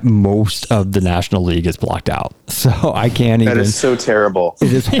that most of the National League is blocked out. So I can't even. That is so terrible.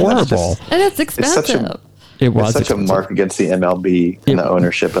 It is horrible. And it's expensive. It's such a mark against the MLB and the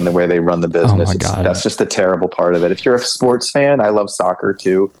ownership and the way they run the business. Oh my God. That's just the terrible part of it. If you're a sports fan, I love soccer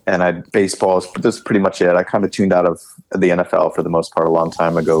too. And baseball is pretty much it. I kind of tuned out of the NFL for the most part a long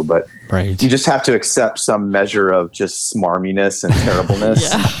time ago, but you just have to accept some measure of just smarminess and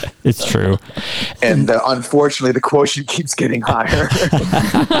terribleness. It's true. And unfortunately, the quotient keeps getting higher.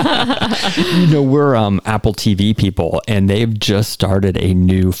 We're Apple TV people, and they've just started a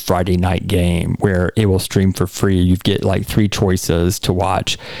new Friday night game where it will stream for free. You get like 3 choices to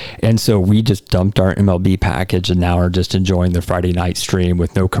watch. And so we just dumped our MLB package and now are just enjoying the Friday night stream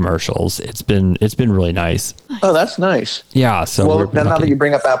with no commercials. It's been really nice. Oh, that's nice. Yeah. So now that you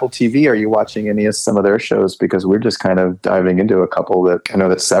bring up Apple TV, are you watching some of their shows? Because we're just kind of diving into a couple that I know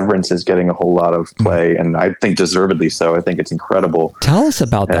that Severance is getting a whole lot of play, and I think deservedly so. I think it's incredible. Tell us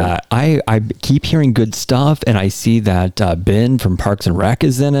about that. I keep hearing good stuff, and I see that Ben from Parks and Rec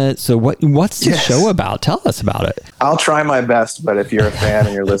is in it. So what's the show about? Tell us about it. I'll try my best, but if you're a fan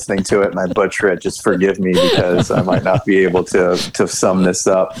and you're listening to it and I butcher it, just forgive me because I might not be able to sum this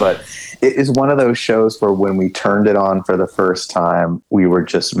up. But it is one of those shows where when we turned it on for the first time, we were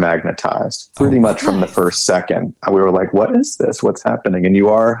just magnetized pretty much from the first second. We were like, what is this? What's happening? And you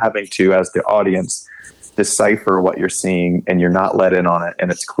are having to, as the audience, decipher what you're seeing, and you're not let in on it.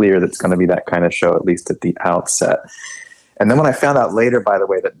 And it's clear that it's going to be that kind of show, at least at the outset. And then when I found out later, by the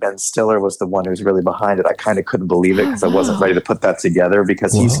way, that Ben Stiller was the one who's really behind it, I kind of couldn't believe it because I wasn't ready to put that together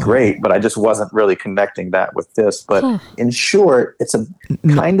because he's great, but I just wasn't really connecting that with this. But in short, it's a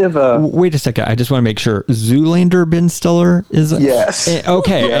kind of a... Wait a second. I just want to make sure. Zoolander Ben Stiller is... Yes.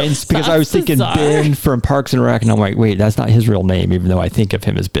 Okay. Yes. And it's because I was thinking Ben from Parks and Rec, and I'm like, wait, that's not his real name, even though I think of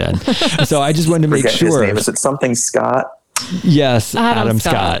him as Ben. So I just wanted to make sure. His name. Is it something Scott? Yes, Adam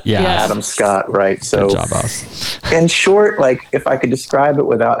Scott. Yeah, Adam Scott. Right. So, good job, boss. In short, like if I could describe it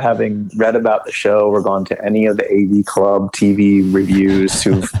without having read about the show or gone to any of the AV Club TV reviews,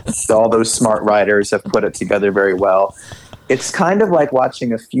 all those smart writers have put it together very well. It's kind of like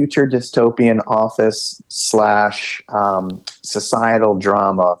watching a future dystopian office / societal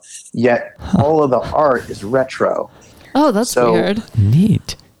drama, yet all of the art is retro. Oh, that's weird.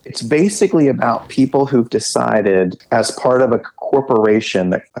 Neat. It's basically about people who've decided, as part of a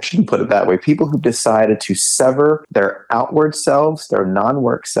corporation, that I shouldn't put it that way, people who've decided to sever their outward selves, their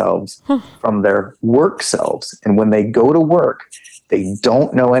non-work selves, from their work selves. And when they go to work, they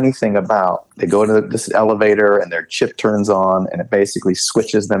don't know anything about. They go to this elevator and their chip turns on, and it basically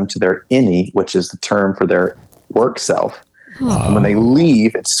switches them to their innie, which is the term for their work self. And when they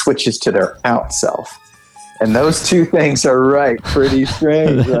leave, it switches to their out self. And those two things are pretty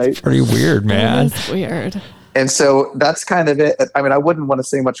strange, right? Pretty weird, man. That's weird. And so that's kind of it. I mean, I wouldn't want to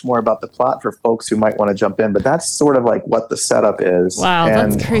say much more about the plot for folks who might want to jump in, but that's sort of like what the setup is. Wow,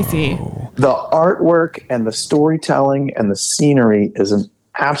 and that's crazy. The artwork and the storytelling and the scenery is an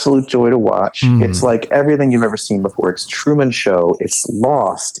absolute joy to watch. It's like everything you've ever seen before. It's Truman Show. It's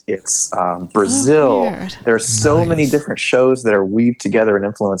Lost. It's Brazil. There's so many different shows that are weaved together and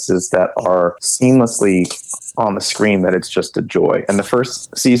influences that are seamlessly on the screen that it's just a joy. And the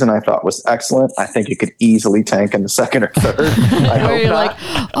first season I thought was excellent. I think it could easily tank in the second or third. Where you're like,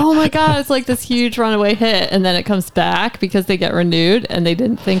 oh my God, it's like this huge runaway hit. And then it comes back because they get renewed and they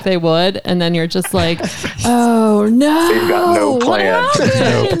didn't think they would. And then you're just like, oh no. They've got no plan.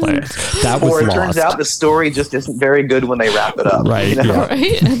 No plan. That was or it Lost. turns out the story just isn't very good when they wrap it up. Right. You know? Yeah.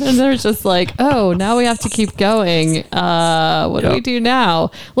 Right? And then they're just like, oh, now we have to keep going. What do we do now?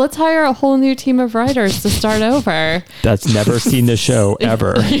 Let's hire a whole new team of writers to start over. That's never seen the show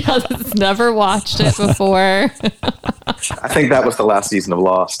ever. Yeah, that's never watched it before. I think that was the last season of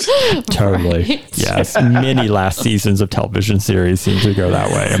Lost. Totally. Right. Yes. Many last seasons of television series seem to go that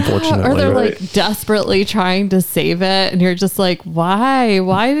way, unfortunately. Or they're like desperately trying to save it. And you're just like, why?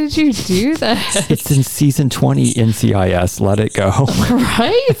 Why did you do this? It's in season 20 NCIS. Let it go.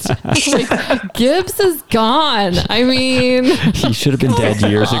 Right? Like, Gibbs is gone. I mean, He should have been dead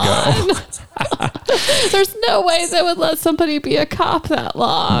years ago. there's no way they would let somebody be a cop that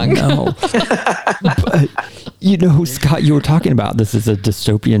long. No. But, you know, Scott, you were talking about this is a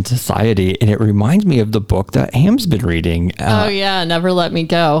dystopian society, and it reminds me of the book that Ham's been reading. Oh, yeah. Never Let Me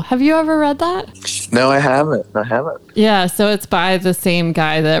Go. Have you ever read that? No, I haven't. Yeah. So it's by the same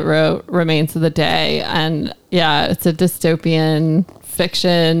guy that wrote Remains of the Day. And yeah, it's a dystopian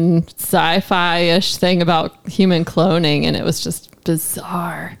fiction, sci-fi-ish thing about human cloning. And it was just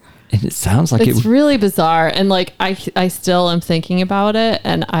bizarre. And it sounds like It's really bizarre. And like, I still am thinking about it,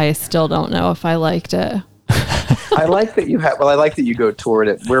 and I still don't know if I liked it. I like that you go toward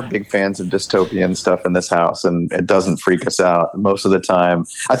it. We're big fans of dystopian stuff in this house, and it doesn't freak us out most of the time.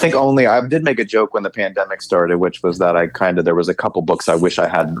 I think I did make a joke when the pandemic started, which was that there was a couple books I wish I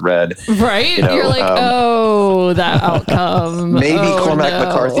hadn't read. Right? You know, You're like, that outcome. Maybe Cormac no.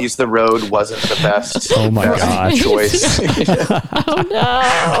 McCarthy's The Road wasn't the best. Oh my gosh. Choice. Oh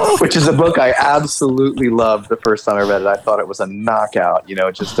no. Which is a book I absolutely loved the first time I read it. I thought it was a knockout,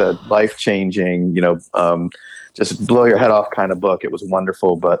 just a life-changing, just blow your head off kind of book. It was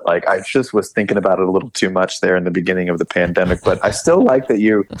wonderful, but like I just was thinking about it a little too much there in the beginning of the pandemic. But I still like that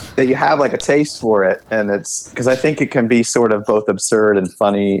you have like a taste for it, and it's because I think it can be sort of both absurd and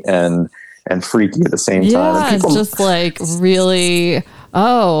funny and freaky at the same time. Yeah, it's just like really.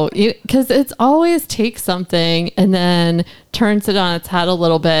 Oh, because it's always takes something and then turns it on its head a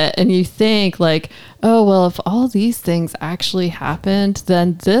little bit. And you think like, oh, well, if all these things actually happened,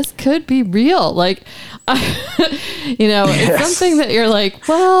 then this could be real. Like, it's something that you're like,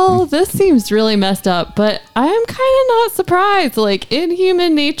 well, this seems really messed up, but I'm kind of not surprised. Like in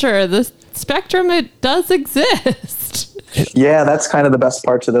human nature, the spectrum, it does exist. Yeah, that's kind of the best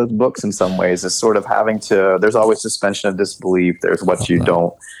parts of those books in some ways, is sort of there's always suspension of disbelief. There's what you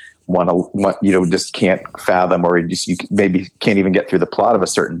don't just can't fathom, or you maybe can't even get through the plot of a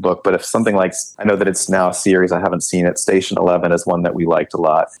certain book. But if something like, I know that it's now a series, I haven't seen it, Station 11 is one that we liked a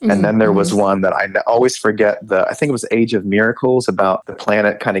lot. Mm-hmm. And then there was one that I always forget, I think it was Age of Miracles, about the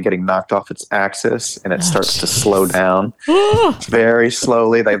planet kind of getting knocked off its axis and it starts to slow down very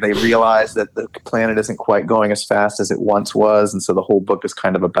slowly. They realize that the planet isn't quite going as fast as it once was. And so the whole book is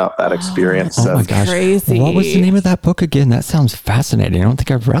kind of about that experience. Oh my gosh. Crazy. What was the name of that book again? That sounds fascinating. I don't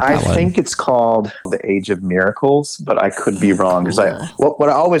think I've read that. I think it's called The Age of Miracles, but I could be wrong. Because what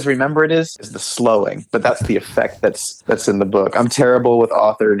I always remember it is the slowing, but that's the effect that's in the book. I'm terrible with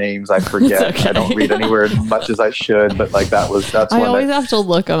author names. I forget. Okay. I don't read anywhere as much as I should, but like that's I always have to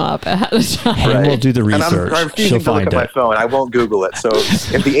look them up ahead of time. And we'll do the research. I'm refusing to look at my phone. I won't Google it. So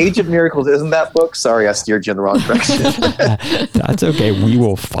if The Age of Miracles isn't that book, sorry, I steered you in the wrong direction. That's okay. We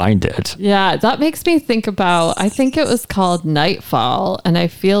will find it. Yeah, that makes me think about, I think it was called Nightfall, and I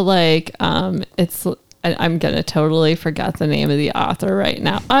feel like I'm going to totally forget the name of the author right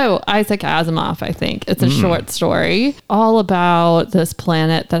now. Oh, Isaac Asimov, I think. It's a short story all about this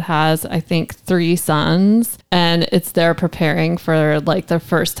planet that has, I think, 3 suns, and they're preparing for like the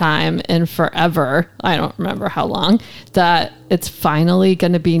first time in forever. I don't remember how long, that it's finally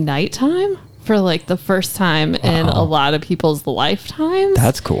going to be nighttime for like the first time in a lot of people's lifetimes.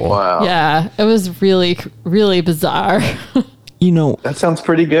 That's cool. Wow. Yeah, it was really, really bizarre. That sounds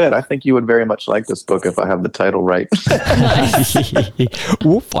pretty good. I think you would very much like this book if I have the title right.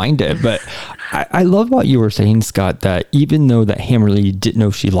 We'll find it. But I love what you were saying, Scott, that even though that Ham really didn't know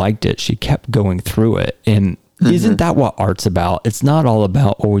she liked it, she kept going through it. And isn't that what art's about? It's not all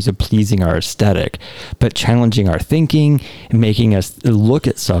about always pleasing our aesthetic, but challenging our thinking and making us look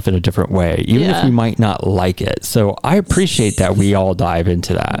at stuff in a different way, even if we might not like it. So I appreciate that we all dive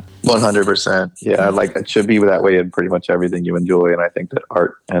into that. 100%. Yeah, like it should be that way in pretty much everything you enjoy. And I think that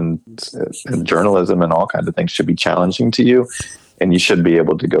art and journalism and all kinds of things should be challenging to you, and you should be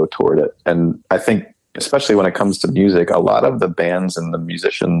able to go toward it. And I think, especially when it comes to music, a lot of the bands and the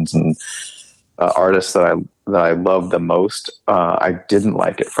musicians and artists that I love the most, I didn't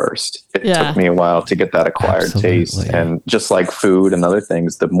like at first. It took me a while to get that acquired taste. And just like food and other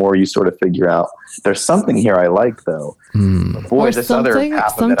things, the more you sort of figure out, there's something here I like, though. Boy, or this other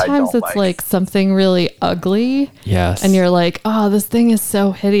half of it I don't sometimes it's like something really ugly. Yes. And you're like, oh, this thing is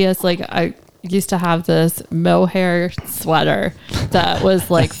so hideous. Like I used to have this mohair sweater that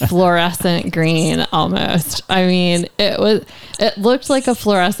was like fluorescent green almost. I mean, it looked like a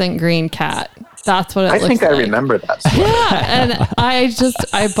fluorescent green cat. That's what it looks like. I think I remember that sweater. Yeah, and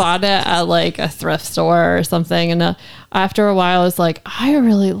I bought it at like a thrift store or something, and after a while I was like, I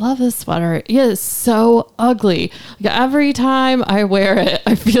really love this sweater. It is so ugly. Like every time I wear it,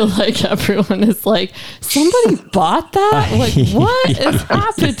 I feel like everyone is like, somebody bought that? Like, what has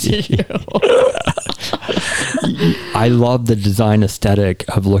happened to you? I love the design aesthetic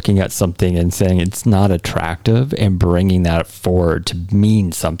of looking at something and saying it's not attractive and bringing that forward to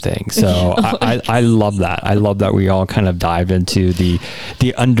mean something. So I love that. I love that we all kind of dive into the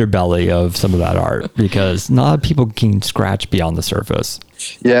underbelly of some of that art, because not a lot of people can scratch beyond the surface.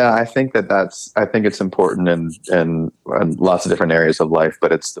 Yeah, I think I think it's important in lots of different areas of life,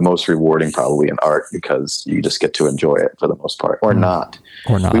 but it's the most rewarding probably in art, because you just get to enjoy it for the most part, or not.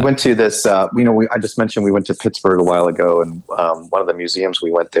 We went to this, I just mentioned we went to Pittsburgh a while ago, and one of the museums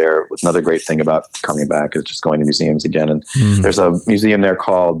we went there was another great thing about coming back is just going to museums again. And there's a museum there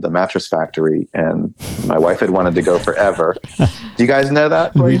called the Mattress Factory, and my wife had wanted to go forever. Do you guys know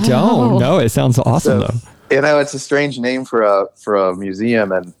that? We don't. No, it sounds awesome though. It's a strange name for a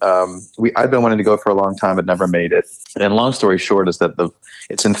museum, and I've been wanting to go for a long time, but never made it. And long story short is that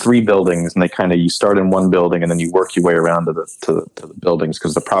it's in 3 buildings, and you start in one building and then you work your way around to the buildings,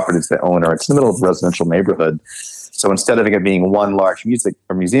 because the property's the owner. It's in the middle of a residential neighborhood, so instead of it being one large music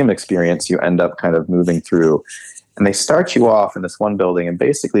or museum experience, you end up kind of moving through. And they start you off in this one building, and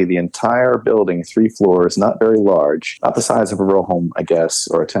basically the entire building, 3 floors, not very large, not the size of a row home, I guess,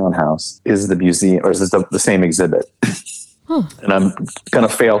 or a townhouse, is the museum, or is the same exhibit. And I'm going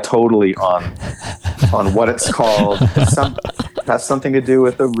to fail totally on what it's called. It has something to do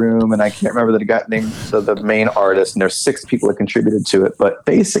with the room, and I can't remember the guy named the main artist, and there's 6 people that contributed to it. But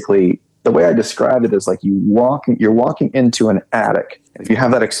basically, the way I described it is like you're walking into an attic. If you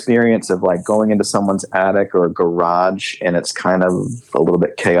have that experience of like going into someone's attic or a garage, and it's kind of a little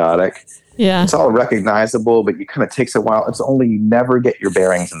bit chaotic. Yeah. It's all recognizable, but it kind of takes a while. It's only you never get your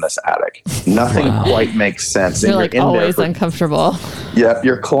bearings in this attic. Nothing quite makes sense. You're like always uncomfortable. Yeah,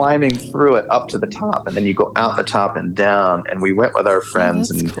 you're climbing through it up to the top, and then you go out the top and down. And we went with our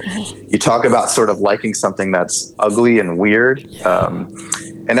friends, and you talk about sort of liking something that's ugly and weird. Yeah.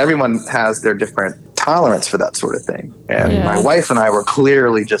 And everyone has their different tolerance for that sort of thing. And my wife and I were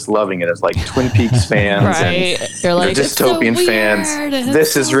clearly just loving it as like Twin Peaks fans right. and You're like, dystopian so fans.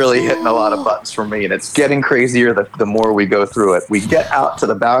 This is really hitting a lot of buttons for me, and it's getting crazier the more we go through it. We get out to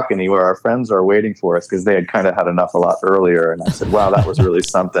the balcony where our friends are waiting for us because they had kind of had enough a lot earlier. And I said, wow, that was really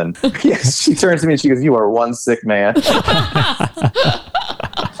something. Yes, she turns to me and she goes, you are one sick man.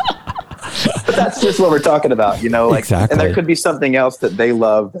 But that's just what we're talking about, like, exactly. And there could be something else that they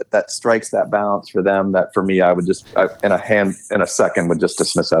love that strikes that balance for them that for me, I would just in a second would just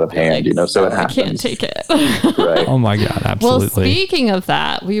dismiss out of hand, so it happens. I can't take it. Right. Oh my God. Absolutely. Well, speaking of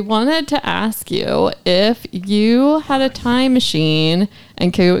that, we wanted to ask you if you had a time machine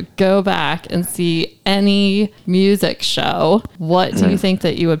and could go back and see any music show, what do you think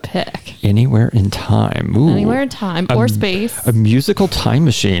that you would pick? Anywhere in time. Ooh. Anywhere in time or space. A musical time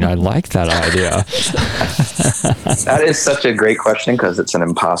machine. I like that idea. That is such a great question because it's an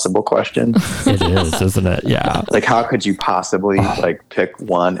impossible question. It is, isn't it? Yeah. Like, how could you possibly pick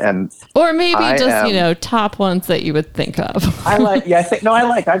one? Or maybe top ones that you would think of. I like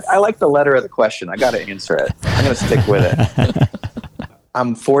the letter of the question. I got to answer it. I'm going to stick with it.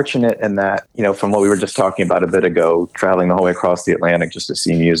 I'm fortunate in that, from what we were just talking about a bit ago, traveling the whole way across the Atlantic just to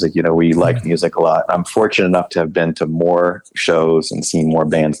see music, we like music a lot. I'm fortunate enough to have been to more shows and seen more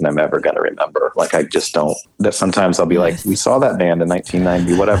bands than I'm ever going to remember. Like, I just don't, that sometimes I'll be like, we saw that band in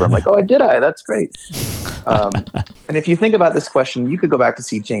 1990, whatever. I'm like, oh, did I? That's great. And if you think about this question, you could go back to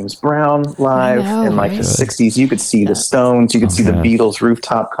see James Brown live in like the 60s. You could see the Stones. You could see the Beatles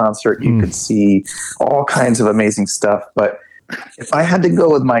rooftop concert. You could see all kinds of amazing stuff. But if I had to go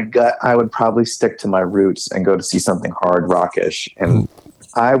with my gut, I would probably stick to my roots and go to see something hard rockish. And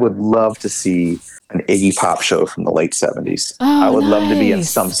I would love to see an Iggy Pop show from the late 70s. I would love to be in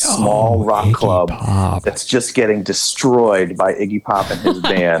some small rock Iggy club that's just getting destroyed by Iggy Pop and his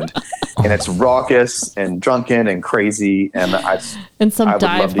band. And it's raucous and drunken and crazy. And some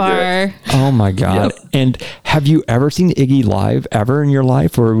dive bar. Oh my God. Yep. And have you ever seen Iggy live ever in your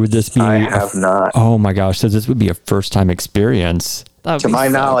life? Or would this be? I have not. Oh my gosh. So this would be a first time experience. To my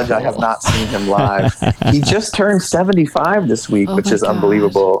knowledge, cool. I have not seen him live. He just turned 75 this week, which is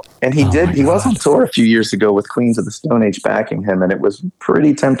unbelievable. And he was on tour a few years ago with Queens of the Stone Age backing him. And it was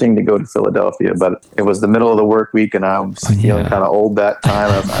pretty tempting to go to Philadelphia, but it was the middle of the work week and I was feeling kind of old that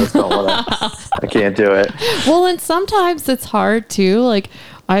time. I just don't want to, I can't do it. Well, and sometimes it's hard too. Like,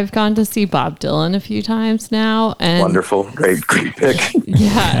 I've gone to see Bob Dylan a few times now. And wonderful. Great pick.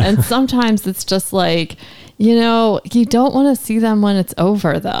 Yeah. And sometimes it's just like, you don't want to see them when it's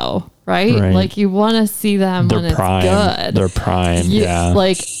over, though, right? Like, you want to see them when it's good. Their prime,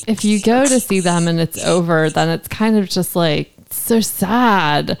 Like, if you go to see them and it's over, then it's kind of just like so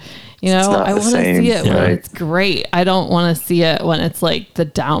sad. I want to see it when it's great. I don't want to see it when it's like the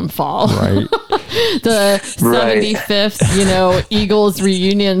downfall. Right. The 75th, Eagles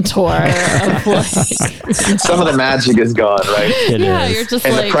reunion tour. Of like, some of the magic is gone, right? It is. You're just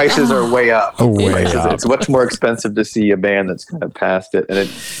and the prices are way up. Way up. It's much more expensive to see a band that's kind of past it. And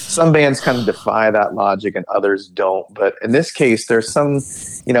some bands kind of defy that logic and others don't. But in this case, there's some,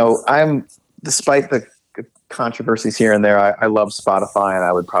 despite the controversies here and there, I love Spotify and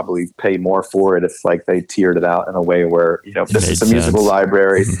I would probably pay more for it if like they tiered it out in a way where this is a musical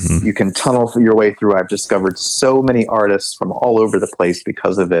library. You can tunnel your way through. I've discovered so many artists from all over the place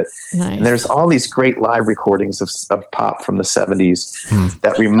because of it. And there's all these great live recordings of pop from the 70s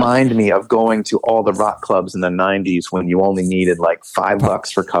that remind me of going to all the rock clubs in the 90s when you only needed like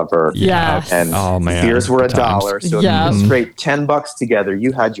 $5 for cover. And beers were $1. So if you scraped $10 together,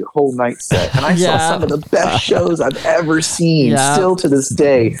 you had your whole night set. And I saw some of the best shows I've ever seen still to this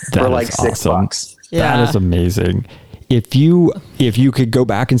day for like $6. That is amazing. If you could go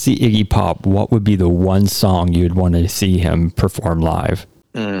back and see Iggy Pop, what would be the one song you'd want to see him perform live?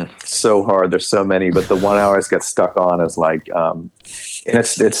 So hard. There's so many, but the one I always get stuck on is like, and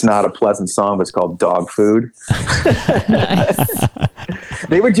it's not a pleasant song, but it's called Dog Food.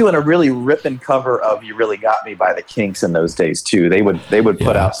 They were doing a really ripping cover of "You Really Got Me" by the Kinks in those days too. They would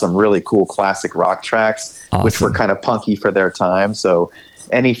put out some really cool classic rock tracks, which were kind of punky for their time. So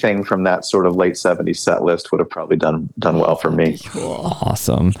anything from that sort of late 70s set list would have probably done well for me. Cool.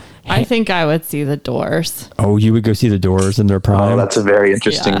 Awesome. I think I would see the Doors. Oh, you would go see the Doors in their prime? Oh, that's a very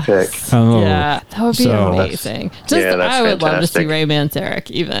interesting pick. Oh. Yeah, that would be amazing. I would love to see Ray Manzarek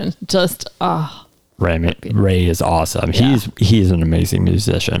even. Ray is awesome. Yeah. He's an amazing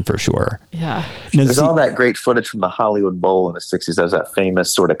musician for sure. Yeah. There's all that great footage from the Hollywood Bowl in the 60s. There's that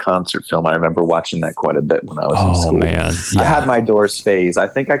famous sort of concert film. I remember watching that quite a bit when I was in school. Man. Yeah. I had my Doors phase. I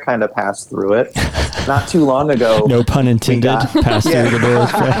think I kind of passed through it. Not too long ago. No pun intended. Passed through the Doors.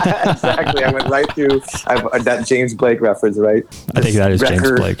 Exactly. I went right through that James Blake reference, right? I think that is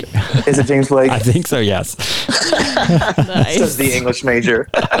James Blake. Is it James Blake? I think so, yes. Nice. Says the English major.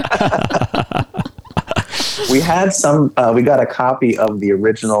 We had we got a copy of the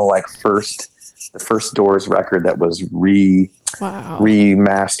original, the first Doors record that was remastered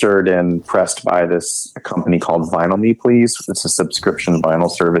and pressed by this company called Vinyl Me Please. It's a subscription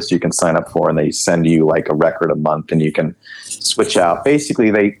vinyl service you can sign up for, and they send you like a record a month and you can switch out. Basically,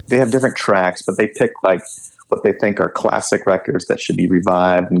 they have different tracks, but they pick like what they think are classic records that should be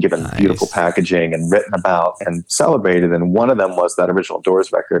revived and given beautiful packaging and written about and celebrated. And one of them was that original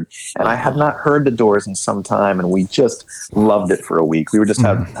Doors record. And I had not heard the Doors in some time, and we just loved it for a week. We were just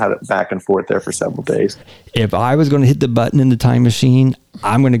had it back and forth there for several days. If I was going to hit the button in the time machine,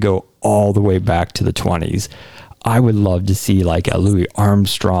 I'm going to go all the way back to the 20s. I would love to see like a Louis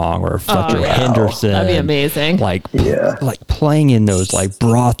Armstrong or Fletcher Henderson. That'd be amazing. Like playing in those like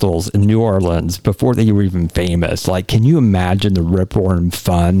brothels in New Orleans before they were even famous. Like, can you imagine the rip-roaring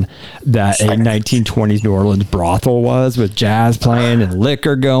fun that a 1920s New Orleans brothel was, with jazz playing and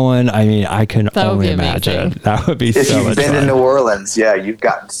liquor going? I mean, I can only imagine. That would be so much fun. If you've been to New Orleans, you've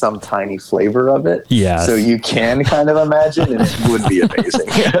gotten some tiny flavor of it. Yes. So you can kind of imagine, and it would be amazing.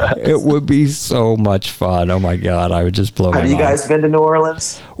 It would be so much fun. Oh my God, I would just blow my mind. Have you guys been to New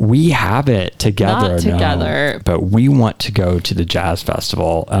Orleans? We haven't together. Not together. No, but we want to go to the jazz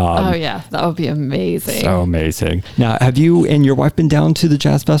festival. Oh yeah, that would be amazing. So amazing. Now, have you and your wife been down to the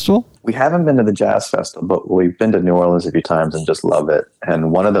jazz festival? We haven't been to the jazz festival, but we've been to New Orleans a few times and just love it.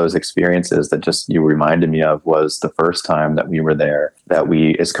 And one of those experiences that just you reminded me of was the first time that we were there, that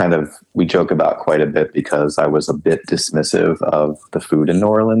we joke about quite a bit because I was a bit dismissive of the food in New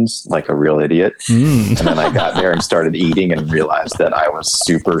Orleans, like a real idiot. And then I got there and started eating and realized that I was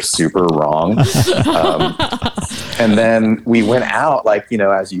super, super wrong. And then we went out,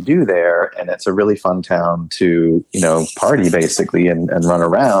 as you do there, and it's a really fun town to, party basically and run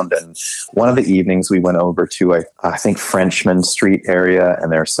around. And one of the evenings we went over to, I think, Frenchman Street area,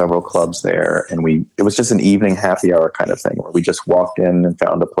 and there are several clubs there. And it was just an evening happy hour kind of thing where we just walked in and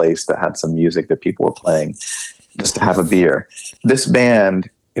found a place that had some music that people were playing just to have a beer. This band,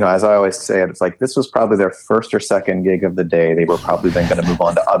 as I always say, it's like this was probably their first or second gig of the day. They were probably then going to move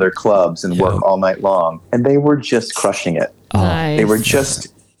on to other clubs and work all night long. And they were just crushing it. Nice. They were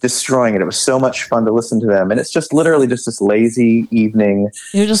just destroying it. It was so much fun to listen to them. And it's just literally just this lazy evening.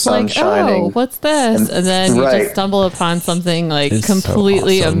 You're just like, shining. oh, what's this? And then you just stumble upon something like it's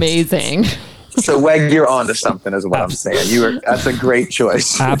completely so awesome. Amazing. So WEG, you're onto something is what I'm saying. That's a great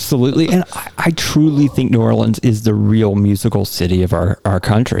choice. Absolutely. And I truly think New Orleans is the real musical city of our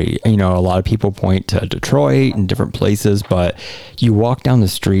country. A lot of people point to Detroit and different places, but you walk down the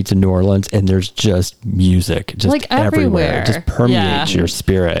streets in New Orleans and there's just music just like everywhere. It just permeates your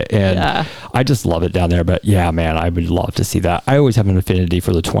spirit. And I just love it down there. But yeah, man, I would love to see that. I always have an affinity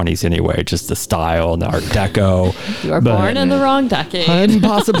for the 20s anyway, just the style and the Art Deco. You are born in the wrong decade.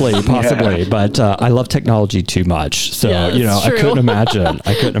 Possibly. But I love technology too much. So, I couldn't imagine.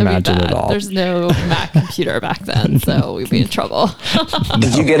 I couldn't imagine it all. There's no Mac computer back then, so we'd be in trouble.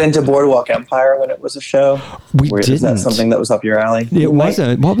 Did you get into Boardwalk Empire when it was a show? We didn't. Is that something that was up your alley? It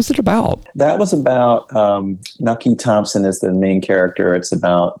wasn't. What was it about? That was about Nucky Thompson is the main character. It's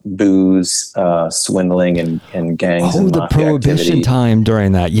about booze, swindling, and gangs. Oh, the prohibition activity. time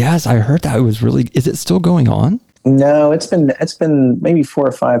during that. Yes, I heard that. It was really. Is it still going on? No, it's been maybe 4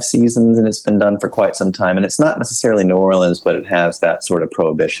 or 5 seasons, and it's been done for quite some time. And it's not necessarily New Orleans, but it has that sort of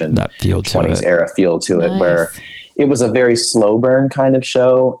prohibition, that feel to 20s it. Era feel to it, where it was a very slow burn kind of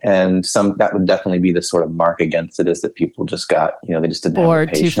show, and that would definitely be the sort of mark against it, is that people just got, they just didn't bored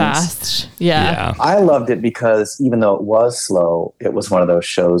have the patience. Too fast. Yeah. I loved it because even though it was slow, it was one of those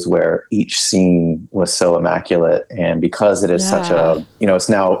shows where each scene was so immaculate, and because it is such a, it's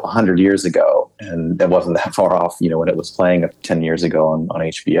now 100 years ago, and it wasn't that far off, when it was playing 10 years ago on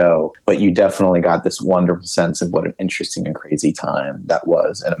HBO, but you definitely got this wonderful sense of what an interesting and crazy time that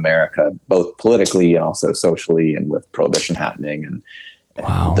was in America, both politically and also socially, and with prohibition happening and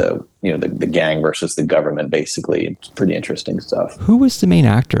the gang versus the government, basically. It's pretty interesting stuff. Who was the main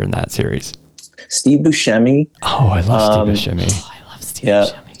actor in that series? Steve Buscemi. Oh, I love Steve Buscemi. Oh, I love Steve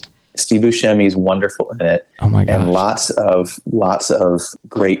Buscemi. Steve Buscemi is wonderful in it. Oh my gosh. And lots of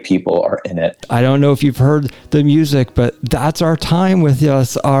great people are in it. I don't know if you've heard the music, but that's our time with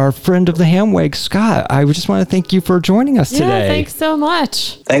us, our friend of the HamWeg, Scott. I just want to thank you for joining us today. Yeah, thanks so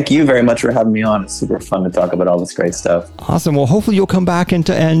much. Thank you very much for having me on. It's super fun to talk about all this great stuff. Awesome. Well, hopefully you'll come back and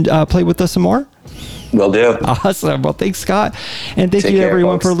play with us some more. Will do. Awesome. Well, thanks, Scott. And thank Take you, care,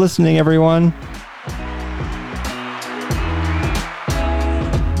 everyone, folks. for listening, everyone.